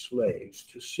be slaves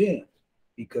to sin,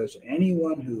 because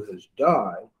anyone who has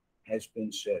died has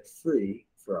been set free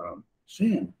from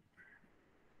sin.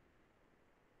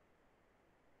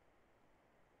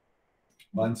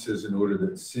 Mine says in order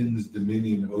that sin's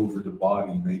dominion over the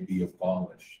body may be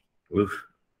abolished. Oof.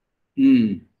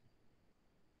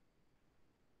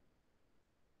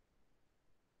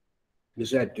 Is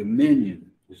that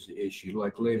dominion is the issue?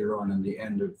 Like later on in the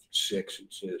end of 6,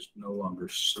 it says no longer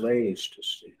slaves to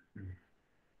sin.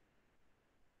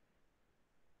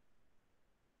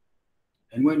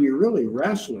 And when you're really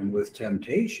wrestling with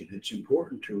temptation, it's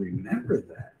important to remember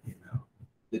that,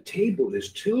 the table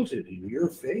is tilted in your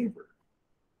favor.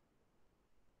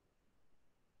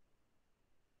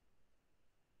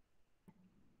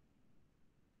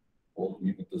 Old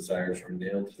evil desires were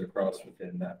nailed to the cross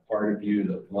within. That part of you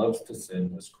that loves to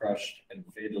sin was crushed and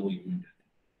fatally wounded,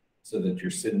 so that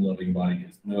your sin-loving body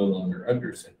is no longer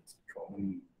under sin's control.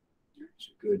 It's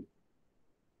good.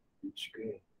 It's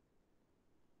good.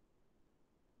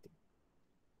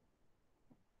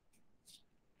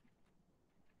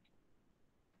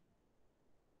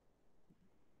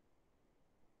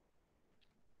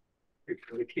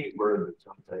 The key word that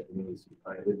sometimes means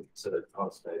united instead of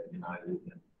constant, united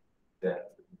in death,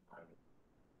 and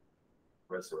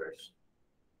resurrection.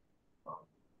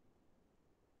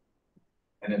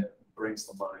 And it brings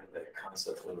to mind the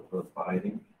concept of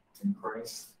abiding in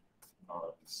Christ.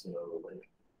 So, like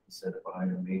he said, abide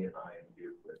in me and I in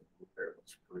you, but there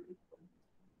was free.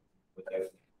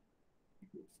 Without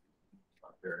you,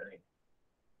 not there any.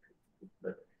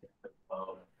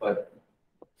 But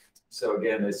so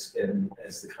again, it's in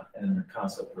the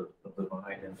concept of the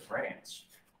vine and the branch.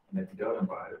 And if you don't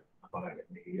abide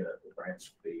in me, the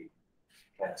branch will be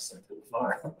cast into the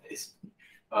fire.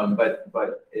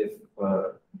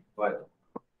 But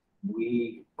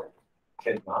we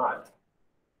cannot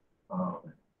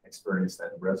experience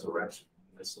that resurrection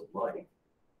in this life,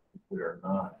 if we are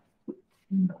not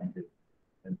united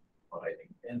and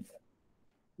abiding in that,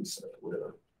 we say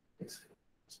we're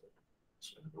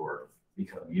or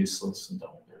become useless and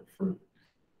don't bear fruit.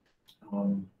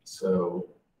 So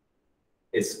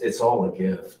it's all a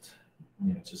gift,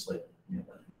 just like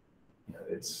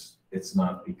it's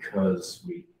not because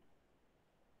we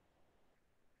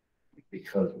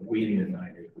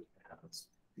united with God, it's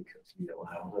because He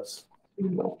allowed us to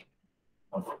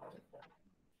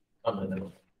come in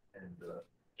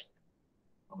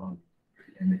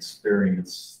and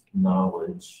experience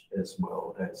knowledge as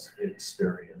well as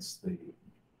experience the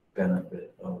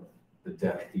benefit of the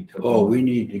death He took. Oh, we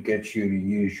need to get you to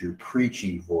use your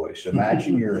preaching voice.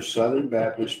 Imagine you're a Southern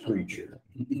Baptist preacher.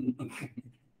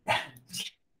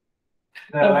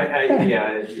 No,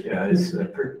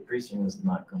 preaching is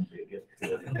not going to be a gift.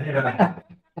 And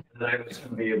I was going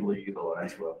to be able to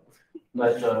utilize well.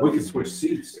 But We could switch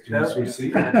seats. Can we switch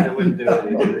seats? I wouldn't do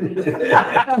it either.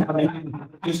 I mean,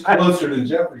 just closer to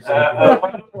Jeffrey.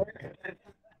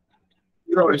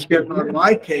 You're always getting on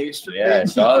my case. Yeah, I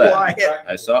saw that. Quiet.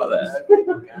 I saw that.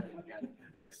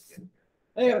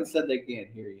 They haven't said they can't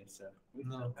hear you, so.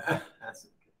 No. That's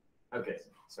okay.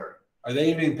 Sorry. Are they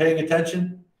even paying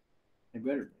attention? They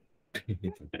better.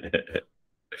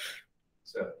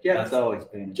 So Jeff's always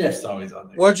been. Jeff's always on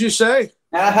there. What'd you say?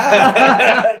 Nice.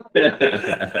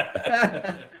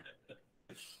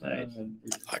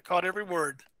 I caught every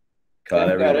word. Caught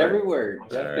every Got word. every word. All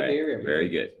Jeff could right. hear everything. Very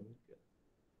good.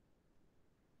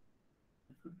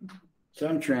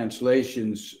 Some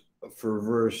translations for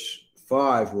verse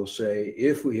 5 will say,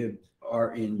 if we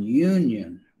are in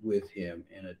union with him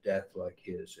in a death like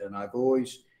his. And I've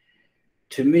always,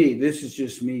 to me, this is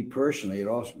just me personally, it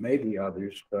also may be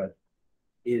others, but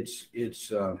it's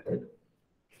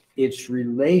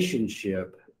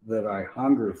relationship that I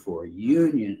hunger for,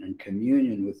 union and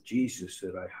communion with Jesus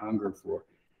that I hunger for.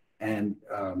 And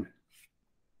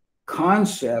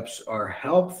concepts are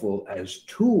helpful as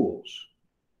tools,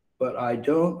 but I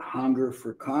don't hunger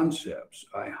for concepts.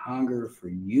 I hunger for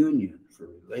union, for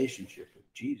relationship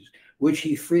with Jesus, which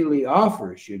he freely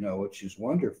offers, which is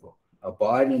wonderful.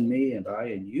 Abide in me and I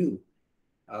in you.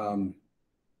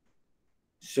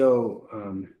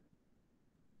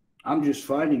 I'm just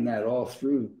finding that all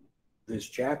through this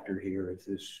chapter here of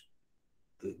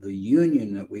the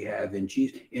union that we have in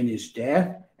Jesus, in his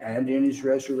death and in his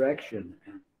resurrection,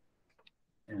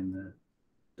 and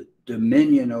the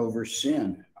dominion over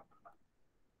sin.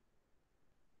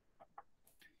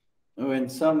 Oh, in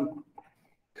some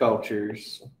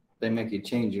cultures, they make you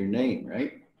change your name,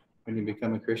 right? When you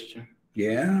become a Christian.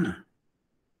 Yeah.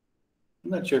 I'm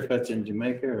not sure if that's in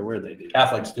Jamaica or where they do.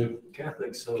 Catholics do.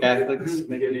 Catholics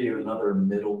give you another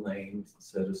middle name,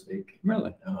 so to speak.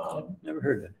 Really? Never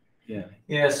heard that. Yeah.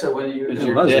 Yeah, so when you Because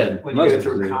you're dead. when you go Muslims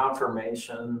through do.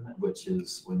 confirmation, which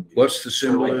is when you, What's the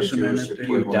sort of like the symbolism in Jewish it? You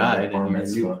equivalent of died and bar you're a new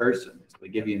mitzvah. person. So they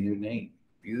give you a new name.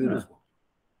 Beautiful.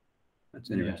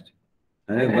 That's interesting.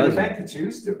 I And think in Muslims. fact, the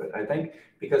Jews do it. I think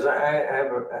because I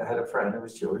had a friend who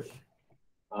was Jewish,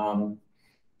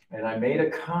 and I made a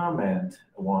comment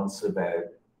once about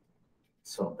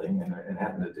something, and it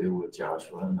happened to do with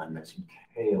Joshua, and I mentioned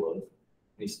Caleb.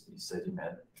 He said,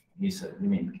 you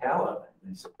mean Caleb?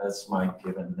 And he said, that's my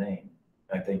given name.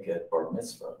 I think at bar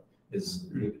mitzvah, his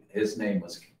name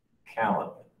was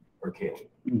Caleb or Caleb.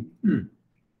 Mm-hmm.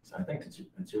 So I think the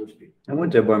Jewish people. I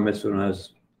went to a bar mitzvah when I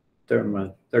was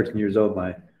 13 years old.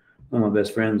 One of my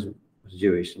best friends was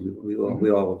Jewish, and we all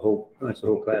the whole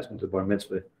class went to bar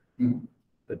mitzvah. Mhm.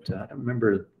 But I don't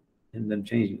remember them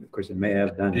changing. Of course, it may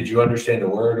have done. Did you understand a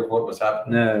word of what was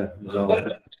happening? No, it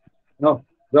was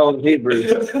all Hebrew.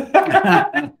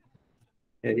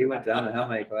 Yeah, he went to I don't know how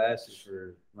many classes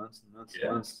for months and months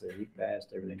and months. So he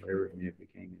passed everything, whatever, and it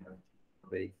became.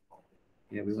 But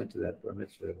we went to that bar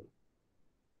mitzvah.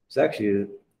 It's actually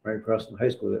right across from high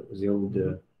school. That was the old,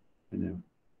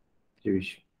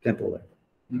 Jewish temple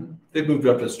there. They moved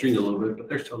up the street a little bit, but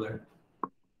they're still there.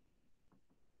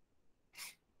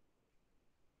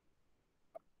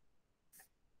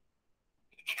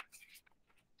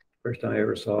 First time I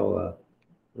ever saw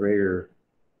rare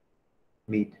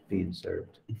meat being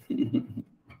served. He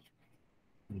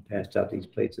passed out these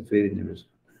plates of food, and there was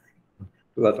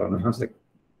blood on them. I was like,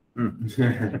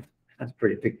 that's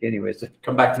pretty picky anyway. So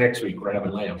Come back next week. We're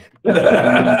having lamb.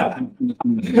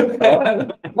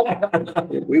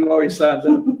 we've already signed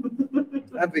up.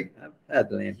 I've had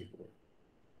the lamb before.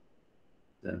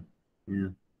 So, yeah.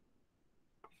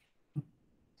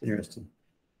 It's interesting.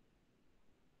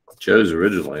 Joe's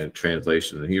original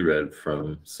translation that he read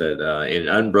from said in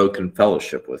unbroken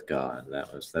fellowship with God.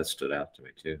 That stood out to me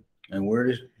too. And where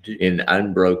does In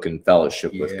unbroken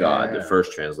fellowship with God, the Yeah.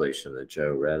 first translation that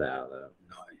Joe read out of.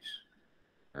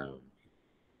 nice?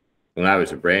 When I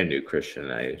was a brand new Christian,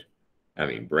 I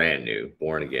mean brand new,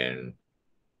 born again,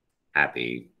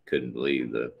 happy, couldn't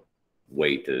believe the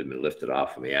weight that had been lifted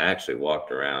off of me. I actually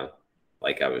walked around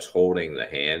like I was holding the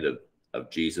hand of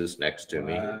Jesus next to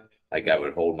me. Wow. Like I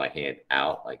would hold my hand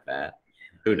out like that.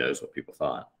 Who knows what people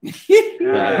thought? I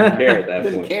didn't care at that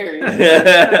Didn't point.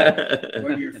 care.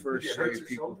 When you're first saved,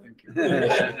 people think you're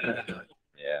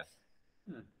Yeah.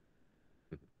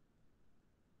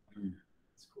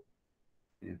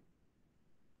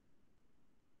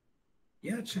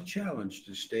 Yeah, it's a challenge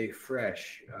to stay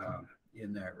fresh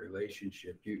in that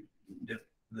relationship.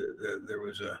 There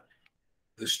was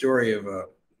the story of a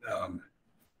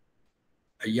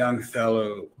young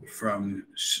fellow from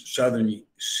southern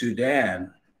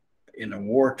Sudan in a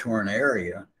war-torn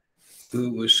area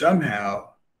who was somehow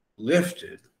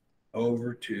lifted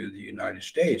over to the United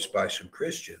States by some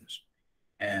Christians,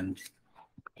 and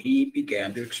he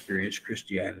began to experience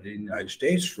Christianity in the United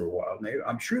States for a while. And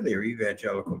I'm sure they were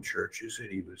evangelical churches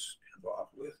that he was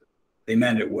involved with. They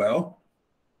meant it well.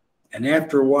 And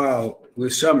after a while,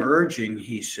 with some urging,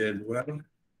 he said, well,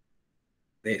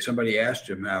 somebody asked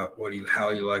him how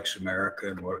he likes America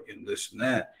and this and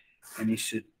that. And he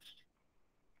said,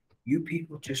 you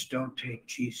people just don't take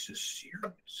Jesus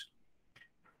serious.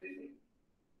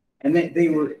 And they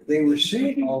were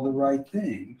saying all the right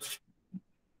things,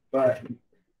 but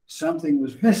something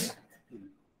was missing.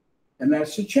 And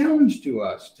that's a challenge to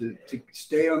us to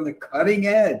stay on the cutting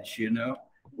edge, you know.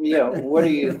 Yeah, what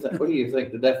do you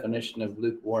think the definition of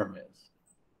lukewarm is?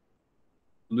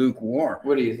 Lukewarm.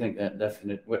 What do you think that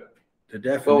definition? What The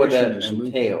would definition that is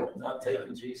entail? Not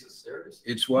taking Jesus serious.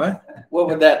 It's what? What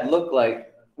would that look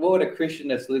like? What would a Christian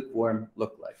that's lukewarm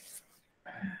look like?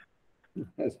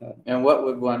 That's hot. And what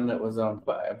would one that was on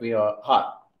fire be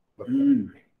hot?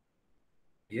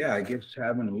 Yeah, I guess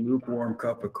having a lukewarm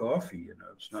cup of coffee, you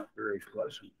know, it's not very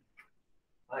pleasant.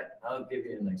 I'll give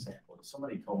you an example.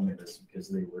 Somebody told me this because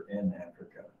they were in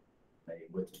Africa. They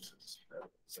witnessed this.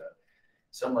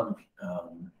 Someone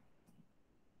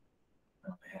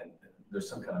there's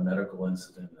some kind of medical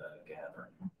incident at a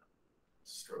gathering,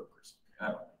 stroke or something. I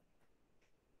don't know.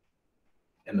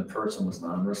 And the person was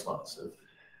non-responsive,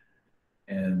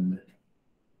 and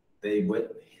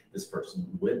this person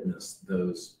witnessed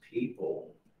those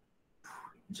people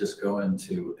just go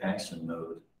into action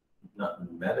mode,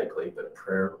 not medically, but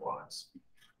prayer-wise.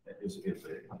 It was a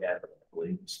gathering of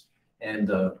believers.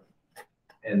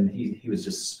 And he was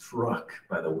just struck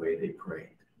by the way they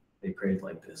prayed. They prayed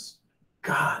like this: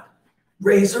 God,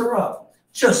 raise her up.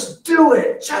 Just do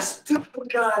it. Just do it,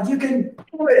 God. You can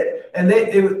do it. And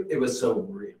it was so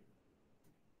real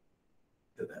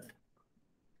to them.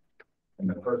 And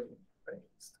the person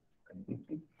praised.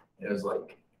 It was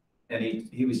like, and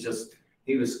he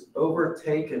was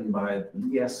overtaken by,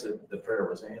 yes, the prayer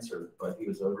was answered, but he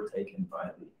was overtaken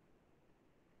by the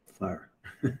fire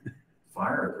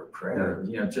of the prayer.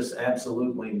 You know, just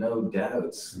absolutely no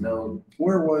doubts. No.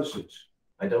 Where was this?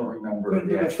 I don't remember.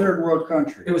 In a third world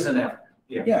country. It was in Africa.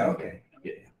 Yeah. Yeah, okay.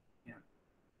 Yeah.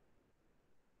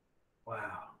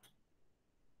 Wow.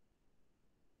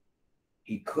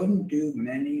 He couldn't do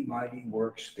many mighty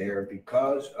works there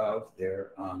because of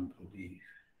their unbelief.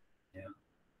 Yeah.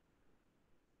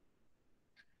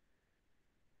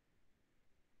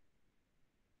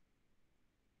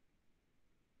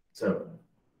 So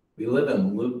we live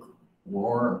in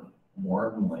lukewarm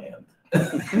land.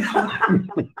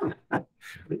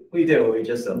 We do. We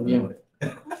just don't know it.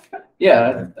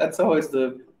 Yeah, that's always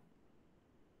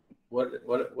what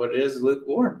is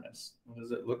lukewarmness? What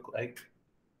does it look like?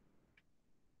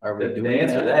 Are we To doing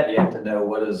answer that, you have to know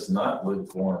what is not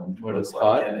lukewarm. What is like.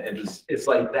 hot? And it's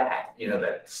like that, you know,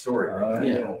 that story. Right?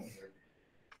 Yeah.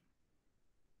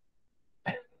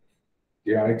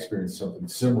 Yeah, I experienced something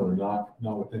similar, not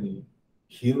with any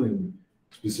healing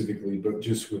specifically, but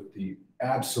just with the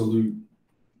absolute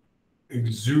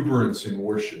exuberance in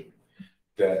worship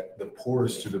that the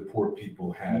poorest of the poor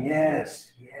people had.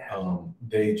 Yes.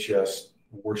 They just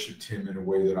worshiped him in a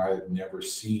way that I had never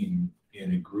seen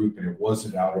in a group, and it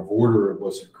wasn't out of order, it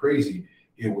wasn't crazy,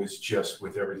 it was just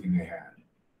with everything they had.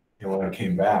 And when I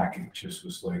came back, it just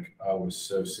was like, I was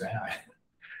so sad.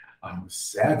 I was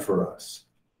sad for us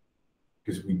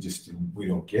because we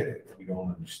don't get it, we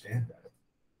don't understand that.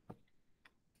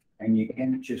 And you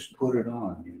can't just put it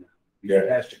on, you know. Yeah. It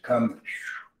has to come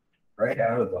right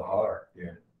out of the heart.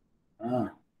 Yeah.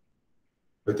 Ah.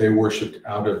 But they worshipped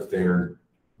out of their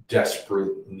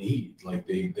desperate need. Like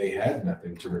they had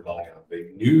nothing to rely on.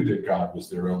 They knew that God was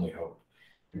their only hope.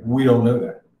 We don't know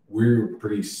that. We're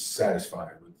pretty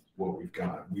satisfied with what we've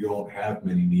got. We don't have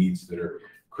many needs that are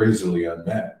crazily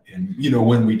unmet. And, you know,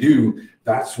 when we do,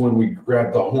 that's when we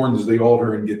grab the horns of the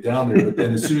altar and get down there. But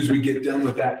then as soon as we get done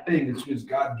with that thing, as soon as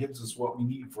God gives us what we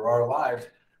need for our lives,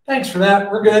 Thanks for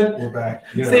that. We're good. we're back.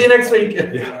 See you next week.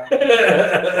 Yeah.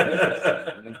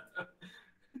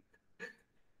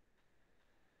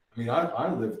 I mean,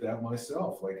 I lived that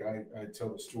myself. Like I tell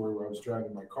the story where I was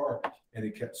driving my car and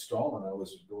it kept stalling. I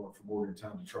was going from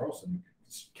Morgantown to Charleston,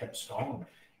 it kept stalling.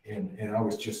 And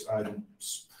I'm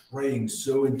praying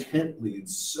so intently and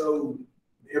so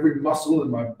every muscle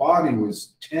in my body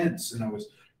was tense and I was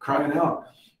crying out.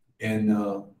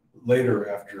 And later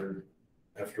after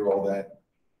all that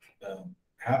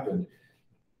happened,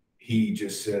 he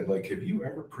just said, like, have you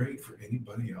ever prayed for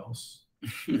anybody else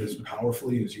as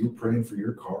powerfully as you were praying for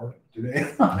your car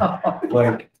today?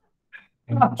 Like,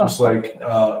 just like, you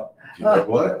know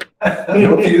what?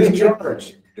 Guilty as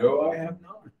charged. No, I have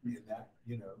not. And that,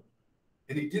 you know,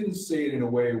 and he didn't say it in a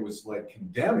way it was like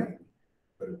condemning,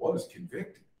 but it was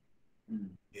convicting.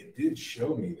 It did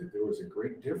show me that there was a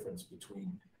great difference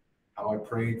between how I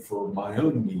prayed for my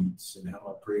own needs and how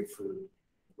I prayed for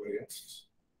everybody else's.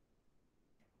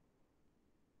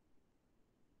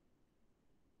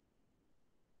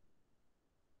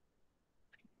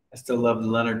 I still love the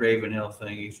Leonard Ravenhill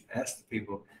thing. He's asked the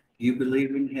people, do you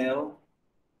believe in hell?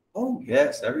 Oh,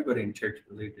 yes. Everybody in church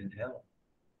believed in hell.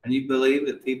 And you believe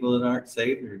that people that aren't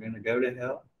saved are going to go to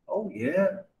hell? Oh,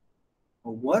 yeah.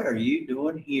 Well, what are you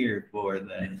doing here for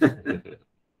then?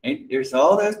 And there's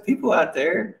all those people out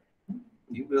there.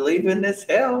 You believe in this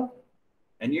hell.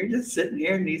 And you're just sitting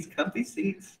here in these comfy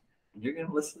seats. And you're going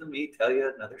to listen to me tell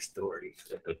you another story.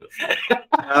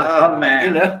 Oh, man.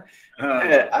 You know?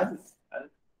 I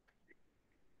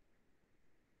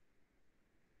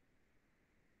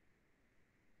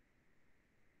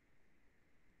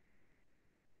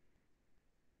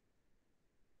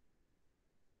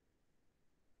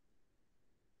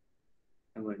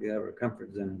I'm like, yeah, our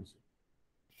comfort zones.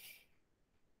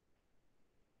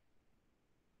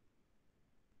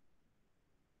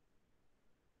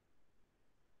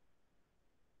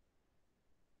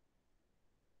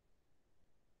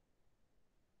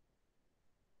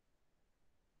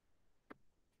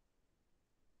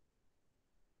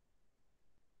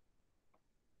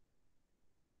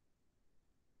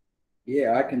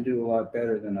 Yeah, I can do a lot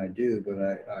better than I do, but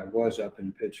I was up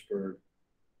in Pittsburgh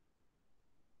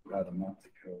about a month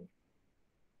ago.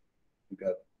 We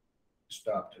got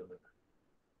stopped at a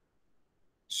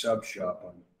sub shop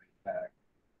on the way back.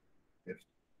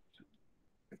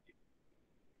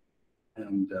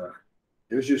 And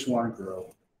there's just one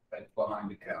girl behind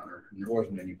the counter, and there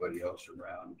wasn't anybody else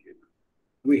around.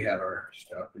 We had our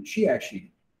stuff, and she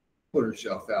actually put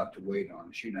herself out to wait on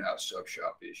us. You know how sub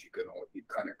shop is. You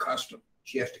kind of custom.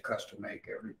 She has to custom make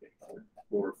everything for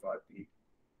 4 or 5 people.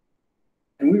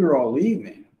 And we were all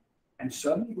leaving, and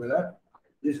suddenly, without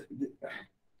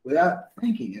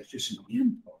thinking, it's just an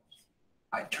impulse.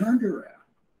 I turned around,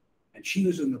 and she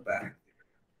was in the back there,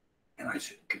 and I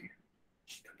said, "Come here."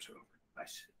 She comes over. I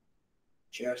said,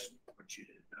 "Just want you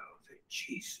to know that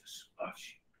Jesus loves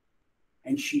you."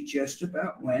 And she just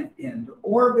about went into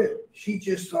orbit. She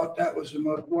just thought that was the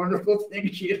most wonderful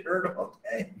thing she had heard all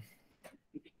day.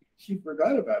 She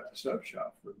forgot about the sub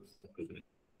shop for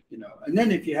you know. And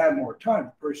then if you have more time,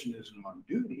 the person isn't on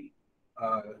duty.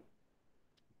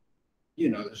 You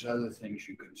know, there's other things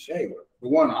you can say. The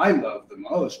one I love the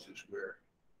most is where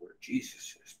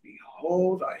Jesus says,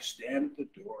 "Behold, I stand at the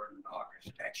door and knock."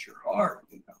 That's your heart,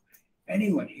 you know.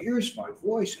 Anyone hears my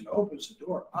voice and opens the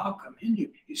door, I'll come into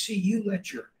you. You see, you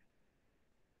let your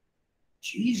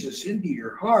Jesus into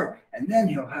your heart, and then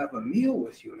he'll have a meal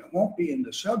with you, and it won't be in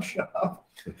the sub shop.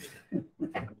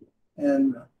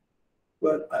 And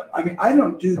but I mean, I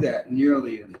don't do that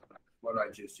nearly in what I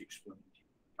just explained to you.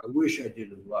 I wish I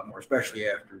did it a lot more, especially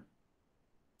after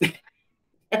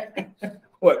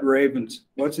what Ravens?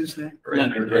 What's his name?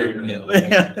 Leonard Ravenhill.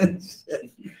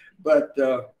 But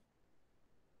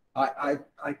I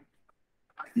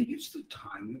think it's the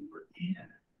time that we're in.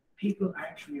 People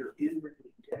actually are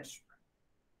inwardly desperate.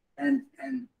 And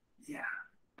yeah.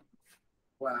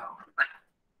 Wow.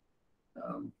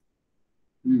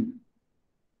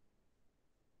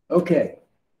 Okay.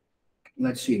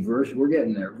 Let's see. We're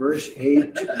getting there. Verse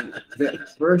 8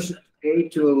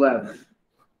 to 11.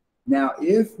 Now,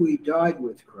 if we died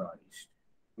with Christ,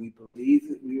 we believe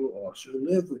that we will also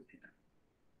live with him.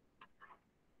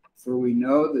 For we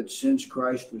know that since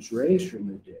Christ was raised from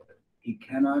the dead, He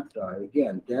cannot die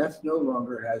again. Death no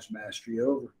longer has mastery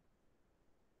over him.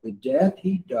 The death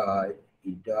he died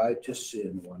to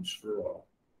sin once for all.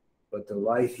 But the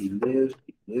life he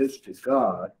lives to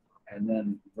God. And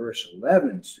then verse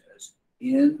 11 says,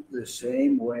 in the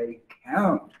same way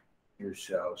count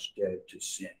yourselves dead to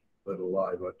sin, but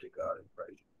alive unto God in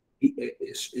Christ.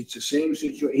 It's the same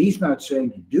situation. He's not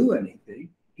saying to do anything.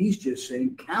 He's just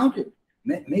saying count it.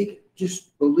 Make it.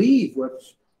 Just believe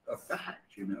what's a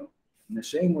fact, you know. In the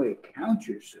same way, count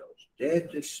yourselves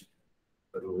dead to sin,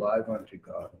 but alive unto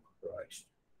God in Christ.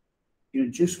 You know,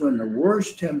 just when the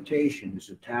worst temptation is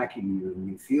attacking you and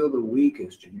you feel the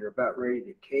weakest and you're about ready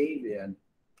to cave in,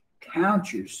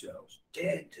 count yourselves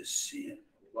dead to sin,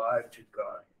 alive to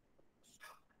God.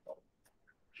 Oh,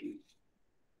 geez.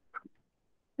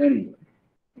 Anyway.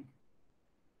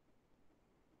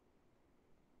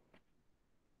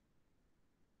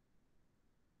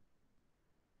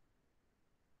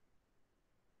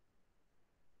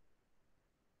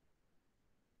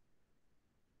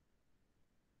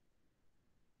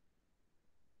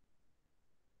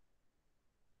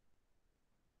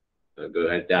 So go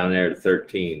ahead down there to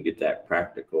 13, get that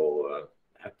practical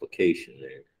application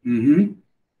there. Mm-hmm.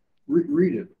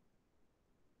 Read it.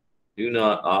 Do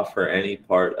not offer any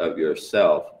part of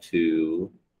yourself to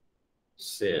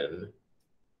sin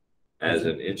as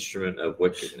an instrument of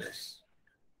wickedness,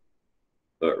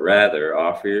 but rather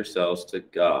offer yourselves to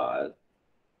God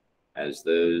as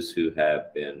those who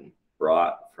have been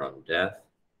brought from death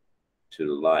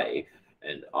to life,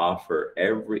 and offer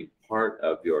every part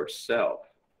of yourself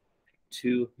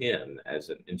to him as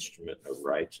an instrument of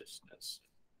righteousness.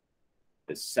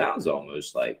 It sounds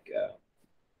almost like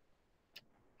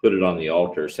put it on the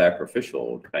altar,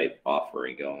 sacrificial type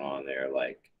offering going on there.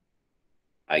 Like,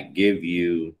 I give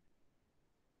you,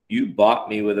 you bought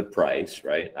me with a price,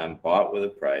 right? I'm bought with a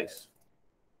price.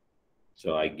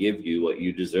 So I give you what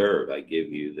you deserve. I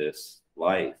give you this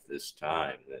life, this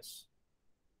time, this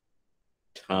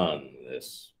tongue,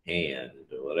 this hand,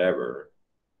 or whatever.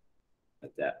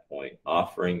 At that point,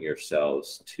 offering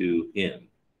yourselves to him.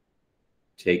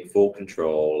 Take full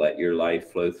control. Let your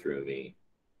life flow through me.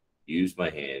 Use my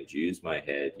hands, use my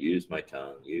head, use my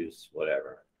tongue, use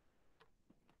whatever.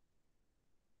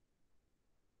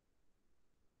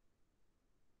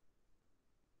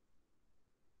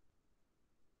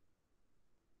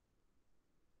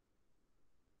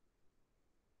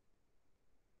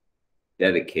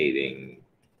 Dedicating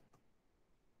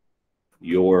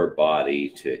your body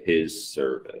to his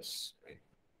service.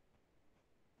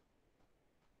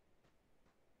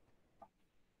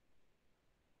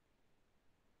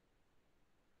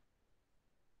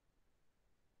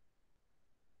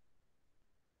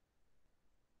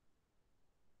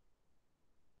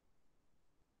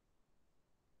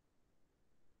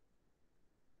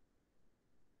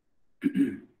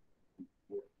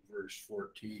 Verse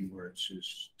 14, where it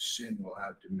says, sin will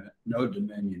have no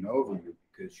dominion over you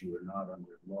because you are not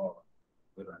under law,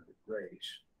 but under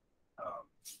grace.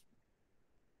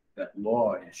 That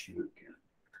law issue again.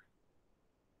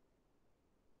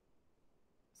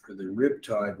 For the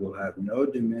riptide will have no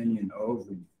dominion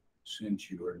over you, since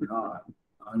you are not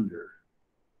under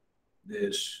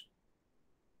this.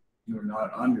 You're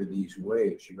not under these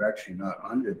waves. You're actually not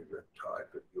under the riptide,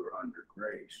 but you're under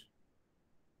grace.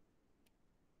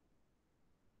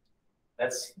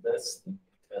 That's the New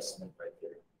Testament right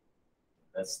there.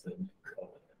 That's the new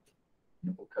covenant.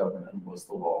 The new covenant was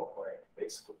the law, right,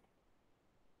 basically.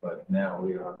 But now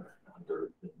we are under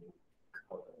the new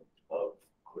covenant of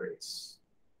grace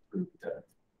through death,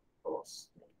 cross,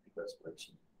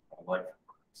 resurrection, life of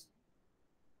Christ.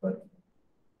 But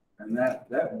and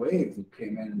that wave that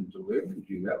came in and delivered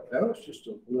you, that was just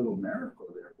a little miracle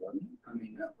there, wasn't it? I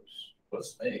mean, that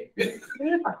was me.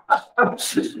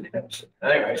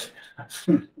 Anyway.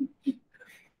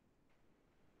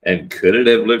 And could it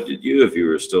have lifted you if you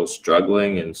were still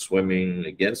struggling and swimming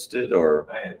against it, or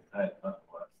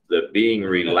the being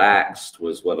relaxed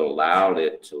was what allowed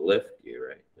it to lift you,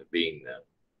 right? The being the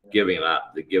giving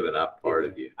up part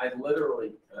of you. I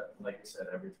literally, like I said,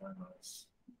 every time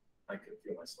I could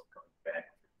feel myself coming back.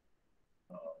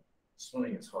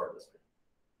 Swimming is hard as it,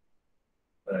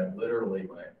 but I literally,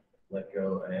 when I let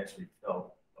go, I actually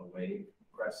felt a wave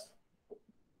crest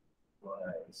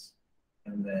rise,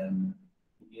 and then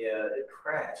it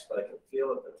crashed, but I could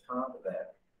feel at the top of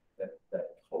that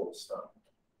whole stuff.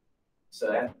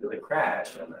 So after the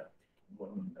crash and that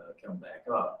wouldn't come back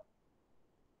up,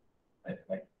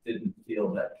 I didn't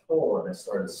feel that pull, and I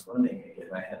started swimming again.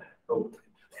 I had hope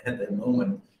at that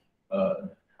moment.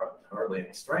 Hardly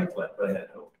any strength left, but I had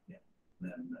hope. Yeah.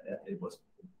 And then it was.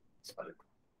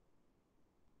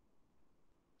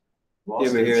 Lost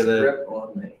ever hear its the- grip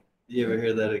on me. You ever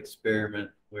hear that experiment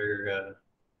where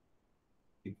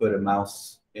you put a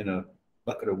mouse in a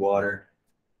bucket of water?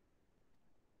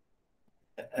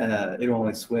 It'll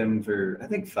only swim for, I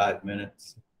think, 5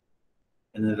 minutes,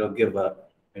 and then it'll give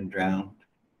up and drown.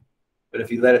 But if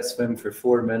you let it swim for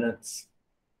 4 minutes,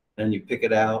 then you pick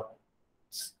it out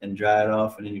and dry it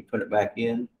off, and then you put it back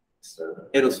in, So,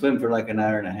 it'll swim for like an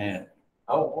hour and a half.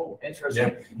 oh,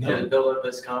 interesting. Yeah. Did it build up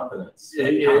its confidence?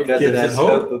 Because it gives has it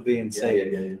hope. hope of being Yeah,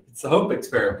 safe. yeah. It's a hope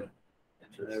experiment.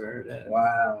 Never heard that.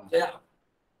 Wow. Yeah.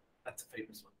 That's a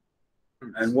famous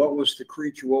one. And what was the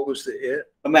creature? What was the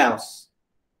it? A mouse.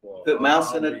 Well, Put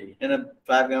mouse in I'll a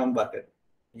 5-gallon bucket.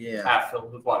 Yeah. Half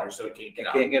filled with water, so it can't It get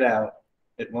out. can't get out.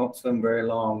 It won't swim very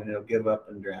long, and it'll give up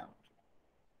and drown.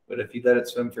 But if you let it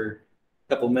swim for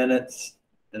a couple minutes,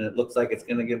 and it looks like it's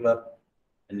going to give up,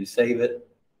 and you save it,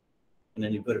 and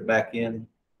then you put it back in,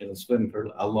 it'll swim for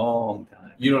a long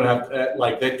time. You don't have to,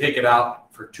 like, they take it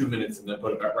out for 2 minutes and then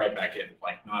put it right back in.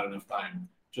 Like, not enough time,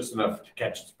 just enough to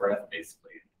catch its breath,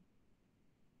 basically.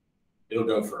 It'll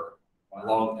go for a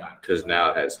long time. Because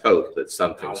now it has hope that Now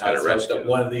something's it going has to hope rescue that it.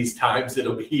 one of these times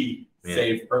it'll be Yeah.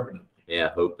 saved permanently. Yeah,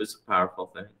 hope is a powerful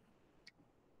thing.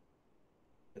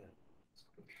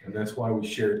 And that's why we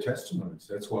share testimonies.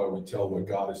 That's why we tell what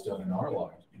God has done in our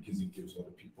lives, because He gives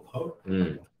other people hope.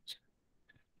 Mm.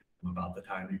 About the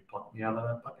time you plucked me out of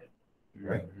that bucket.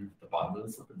 Right. The bottom of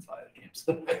the slip and slide camps.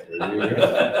 There you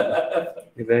go.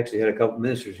 We've actually had a couple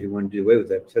ministers who wanted to do away with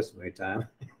that testimony time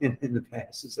in the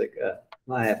past. It's like,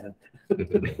 not happening.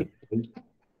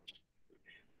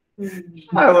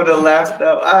 I would have laughed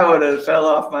up. I would have fell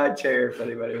off my chair if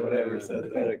anybody would have ever said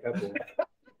We've had that. a couple.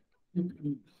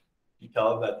 You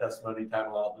tell them that testimony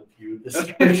time will outlive you. This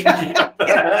Pretty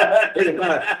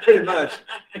much, pretty much,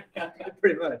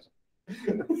 pretty much.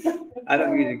 I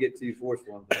don't mean to get too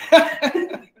forceful.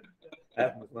 That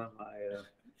was one of my,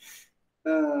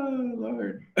 Oh,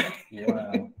 Lord.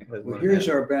 Wow. Well, here's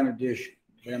our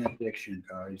benediction,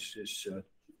 guys. It's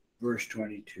verse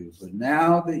 22. But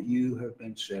now that you have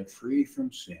been set free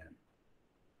from sin,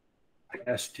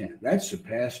 past tense. That's the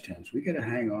past tense. We got to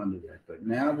hang on to that. But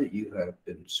now that you have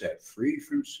been set free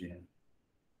from sin,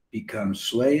 become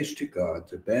slaves to God,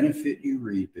 the benefit you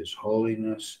reap is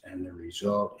holiness, and the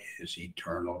result is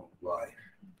eternal life.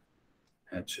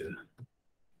 That's it.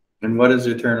 And what is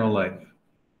eternal life?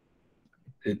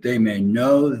 That they may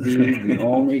know thee, the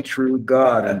only true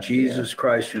God, and Jesus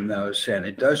Christ whom thou hast sent.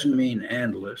 It doesn't mean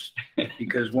endless,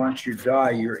 because once you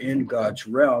die, you're in God's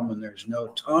realm and there's no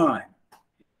time.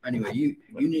 Anyway, you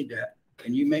need to,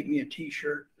 can you make me a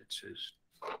t-shirt that says?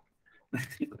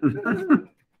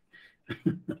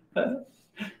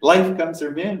 Life comes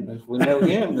from Him. If we know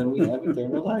Him, then we have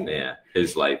eternal life. Yeah,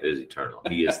 his life is eternal.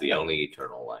 He is the only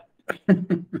eternal life.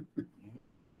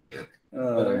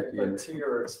 But to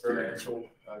your experiential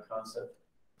concept.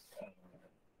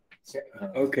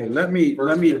 Okay, let me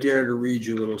dare to read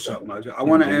you a little something. I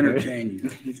want to entertain you.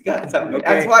 He's got something. Okay.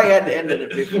 That's why I had to end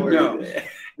it before. No.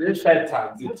 This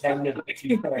bedtime, do 10 minutes.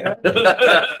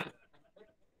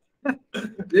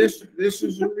 This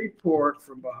is a report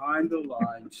from behind the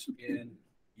lines in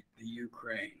the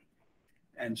Ukraine.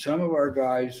 And some of our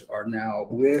guys are now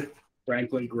with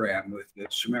Franklin Graham, with the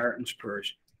Samaritan's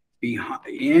Purse,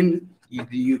 in the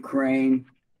Ukraine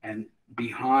and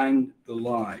behind the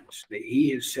lines. He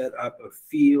has set up a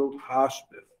field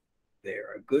hospital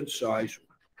there, a good size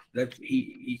one.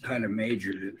 He kind of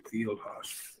majored in field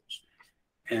hospitals.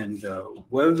 And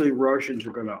whether the Russians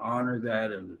are going to honor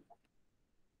that and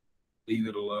leave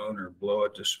it alone or blow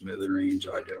it to smithereens,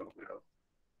 I don't know.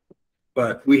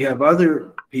 But we have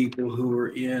other people who are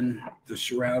in the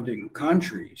surrounding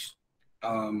countries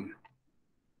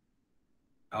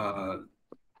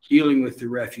dealing with the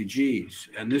refugees.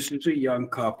 And this is a young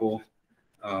couple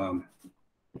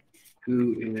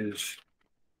who is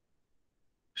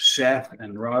Seth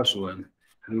and Rosalind,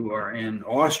 who are in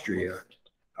Austria.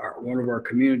 One of our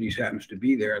communities happens to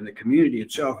be there, and the community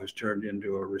itself has turned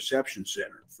into a reception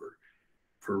center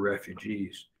for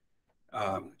refugees.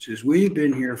 It says, we've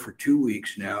been here for 2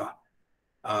 weeks now,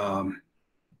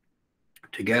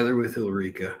 together with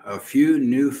Ulrika. A few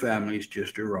new families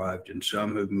just arrived, and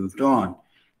some have moved on.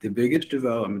 The biggest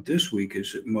development this week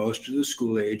is that most of the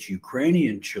school-age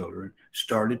Ukrainian children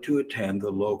started to attend the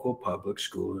local public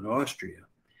school in Austria.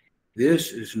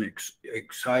 This is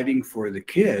exciting for the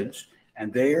kids,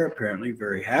 and they are apparently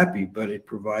very happy, but it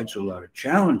provides a lot of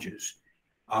challenges.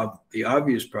 The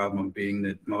obvious problem being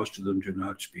that most of them do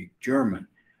not speak German.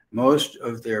 Most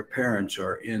of their parents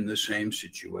are in the same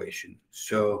situation,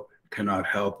 so cannot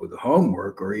help with the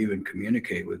homework or even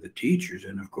communicate with the teachers.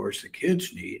 And of course, the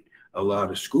kids need a lot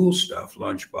of school stuff,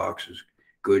 lunch boxes,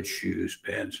 good shoes,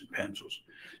 pens, and pencils,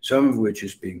 some of which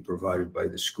is being provided by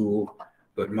the school,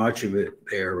 but much of it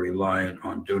they are reliant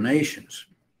on donations.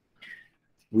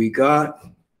 We got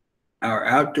our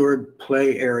outdoor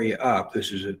play area up.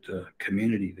 This is at the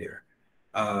community there.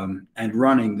 And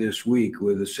running this week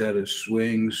with a set of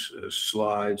swings, a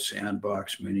slide,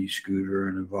 sandbox, mini scooter,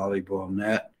 and a volleyball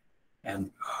net.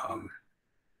 And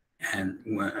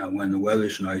when the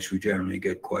weather's nice, we generally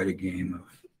get quite a gang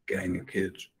of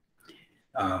kids.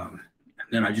 And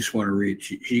then I just want to read.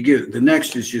 The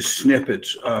next is just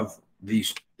snippets of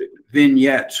these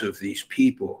vignettes of these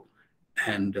people,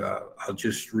 and I'll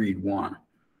just read one.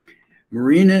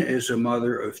 Marina is a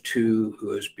mother of two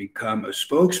who has become a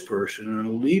spokesperson and a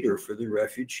leader for the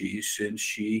refugees since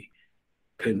she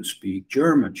couldn't speak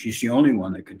German. She's the only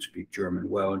one that can speak German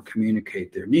well and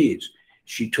communicate their needs.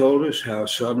 She told us how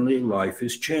suddenly life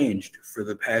has changed. For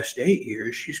the past 8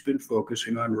 years, she's been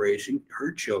focusing on raising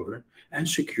her children and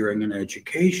securing an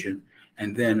education.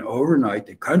 And then overnight,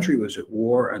 the country was at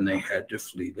war and they had to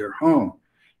flee their home.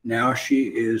 Now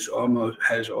she has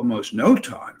almost no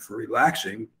time for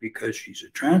relaxing because she's a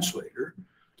translator.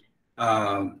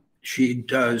 She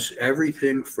does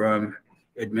everything from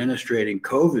administrating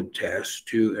COVID tests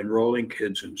to enrolling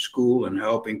kids in school and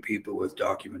helping people with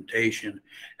documentation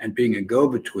and being a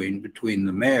go-between between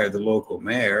the mayor, the local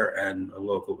mayor, and the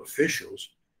local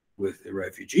officials with the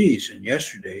refugees. And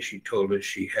yesterday she told us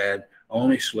she had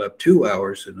only slept 2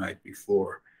 hours the night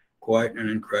before. Quite an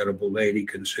incredible lady,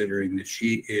 considering that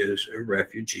she is a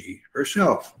refugee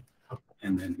herself.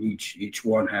 And then each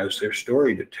one has their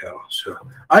story to tell. So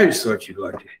I just thought you'd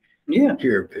like to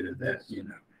hear a bit of that, you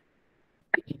know.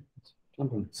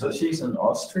 So she's in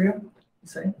Austria, you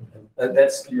say?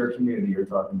 That's your community you're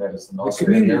talking about, is in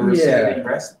Austria. Community, they're receiving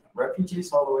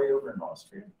refugees all the way over in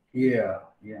Austria. Yeah.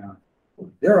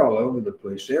 They're all over the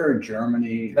place. They're in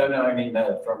Germany. No, I mean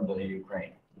from the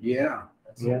Ukraine. Yeah.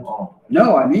 That's long.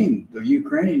 No, I mean the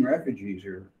Ukrainian refugees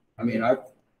are. I mean,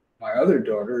 my other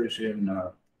daughter is in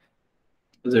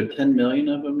Was there 10 million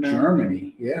of them now?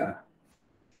 Germany. Yeah,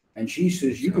 and she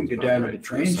says you can go down to the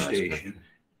train station,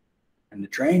 and the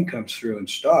train comes through and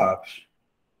stops,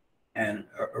 and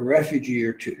a refugee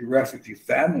or two, a refugee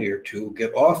family or two will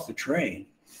get off the train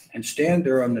and stand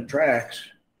there on the tracks.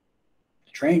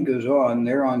 The train goes on.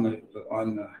 They're on the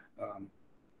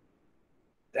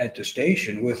at the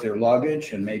station with their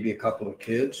luggage and maybe a couple of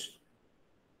kids.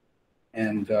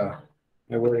 And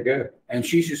Nowhere to go. And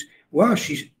she says, well,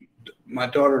 my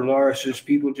daughter Laura says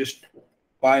people just,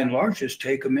 by and large, just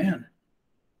take them in.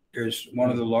 There's one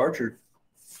of the larger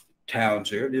towns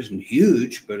there. It isn't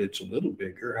huge, but it's a little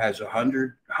bigger. It has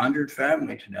 100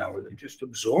 families now where they just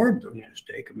absorb them, just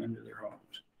take them into their homes.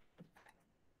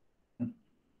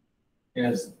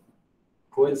 Yes,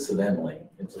 coincidentally,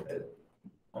 it's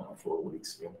about 4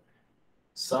 weeks ago,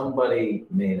 somebody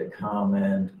made a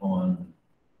comment on,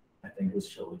 I think it was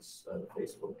Shelley's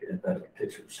Facebook, about a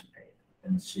picture she made,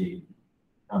 and she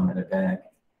commented back,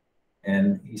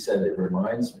 and he said it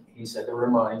reminds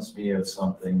me of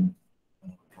something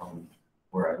from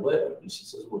where I live. And she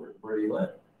says, where do you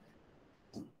live?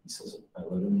 He says, I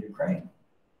live in Ukraine.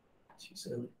 She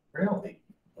said, really?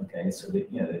 Okay, so they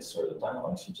started the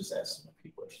dialogue. She just asked him a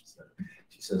few questions.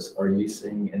 She says, are you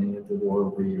seeing any of the war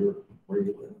where you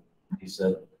live? He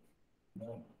said,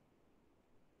 no.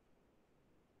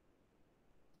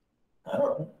 I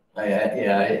don't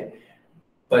know.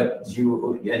 But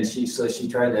she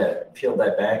tried to peel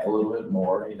that back a little bit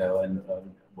more, and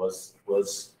was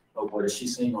what is she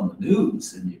seeing on the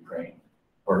news in Ukraine,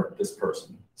 or this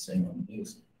person seeing on the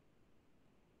news?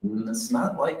 And it's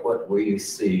not like what we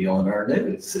see on our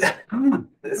news.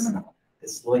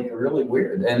 It's like really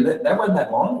weird, and that wasn't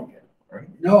that long ago, right?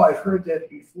 No, I've heard that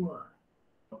before.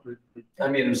 I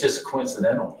mean, it was just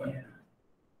coincidental.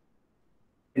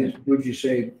 Yeah. Would you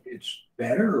say it's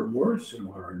better or worse than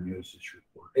what our news is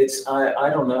reporting? I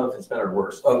don't know if it's better or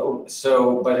worse.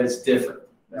 But it's different.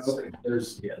 Okay.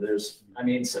 There's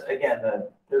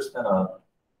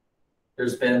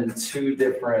been two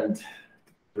different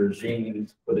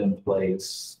regimes put in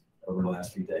place over the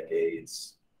last few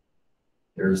decades.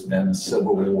 There's been a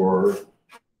civil war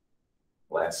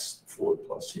last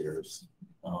 4+ years.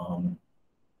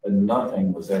 But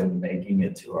nothing was ever making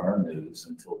it to our news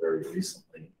until very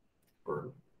recently,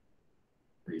 for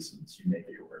reasons you may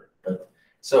be aware. But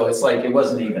so it's like it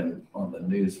wasn't even on the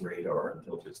news radar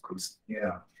until just recently.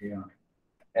 Yeah.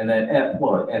 And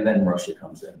then Russia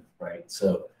comes in, right?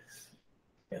 So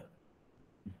yeah.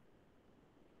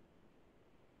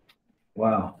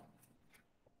 Wow.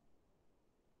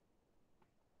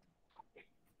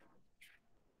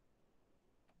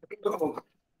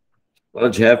 Well,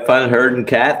 did you have fun herding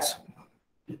cats?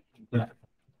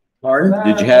 Pardon?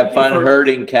 Did you have fun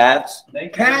herding cats?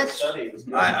 Cats?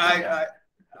 I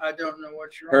don't know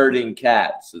what you're. Herding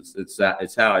cats. It's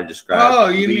how I describe Oh,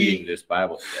 you leading mean- this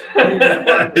Bible study.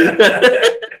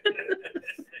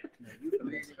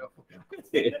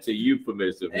 It's a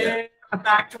euphemism. Yeah. And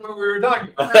back to what we were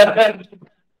talking about.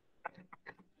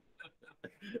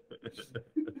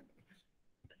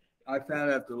 I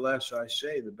found out the less I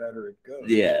say, the better it goes.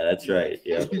 Yeah, that's right.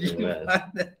 Yeah.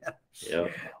 Yeah.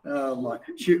 Oh my!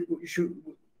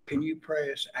 Can you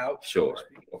pray us out? Sure.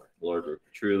 Lord, we're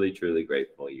truly, truly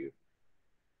grateful. You've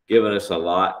given us a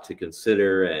lot to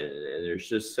consider, and there's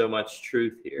just so much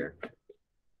truth here.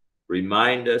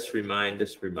 Remind us,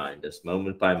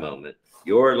 moment by moment.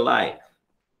 Your life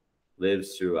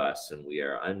lives through us, and we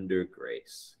are under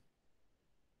grace.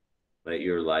 Let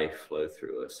your life flow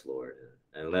through us, Lord,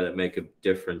 and let it make a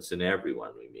difference in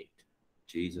everyone we meet. In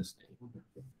Jesus' name.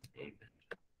 Amen.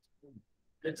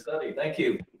 Good study. Thank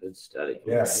you. Good study.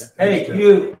 Yes. Hey,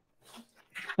 you.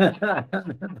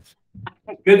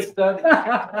 Good study.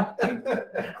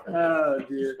 Oh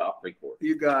dear! Stop recording.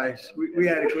 You guys, we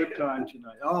had a good time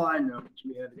tonight. All I know is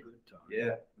we had a good time. Yeah.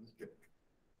 It was good.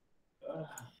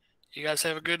 You guys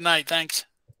have a good night. Thanks.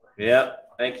 Yeah.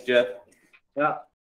 Thanks, Jeff. Yeah.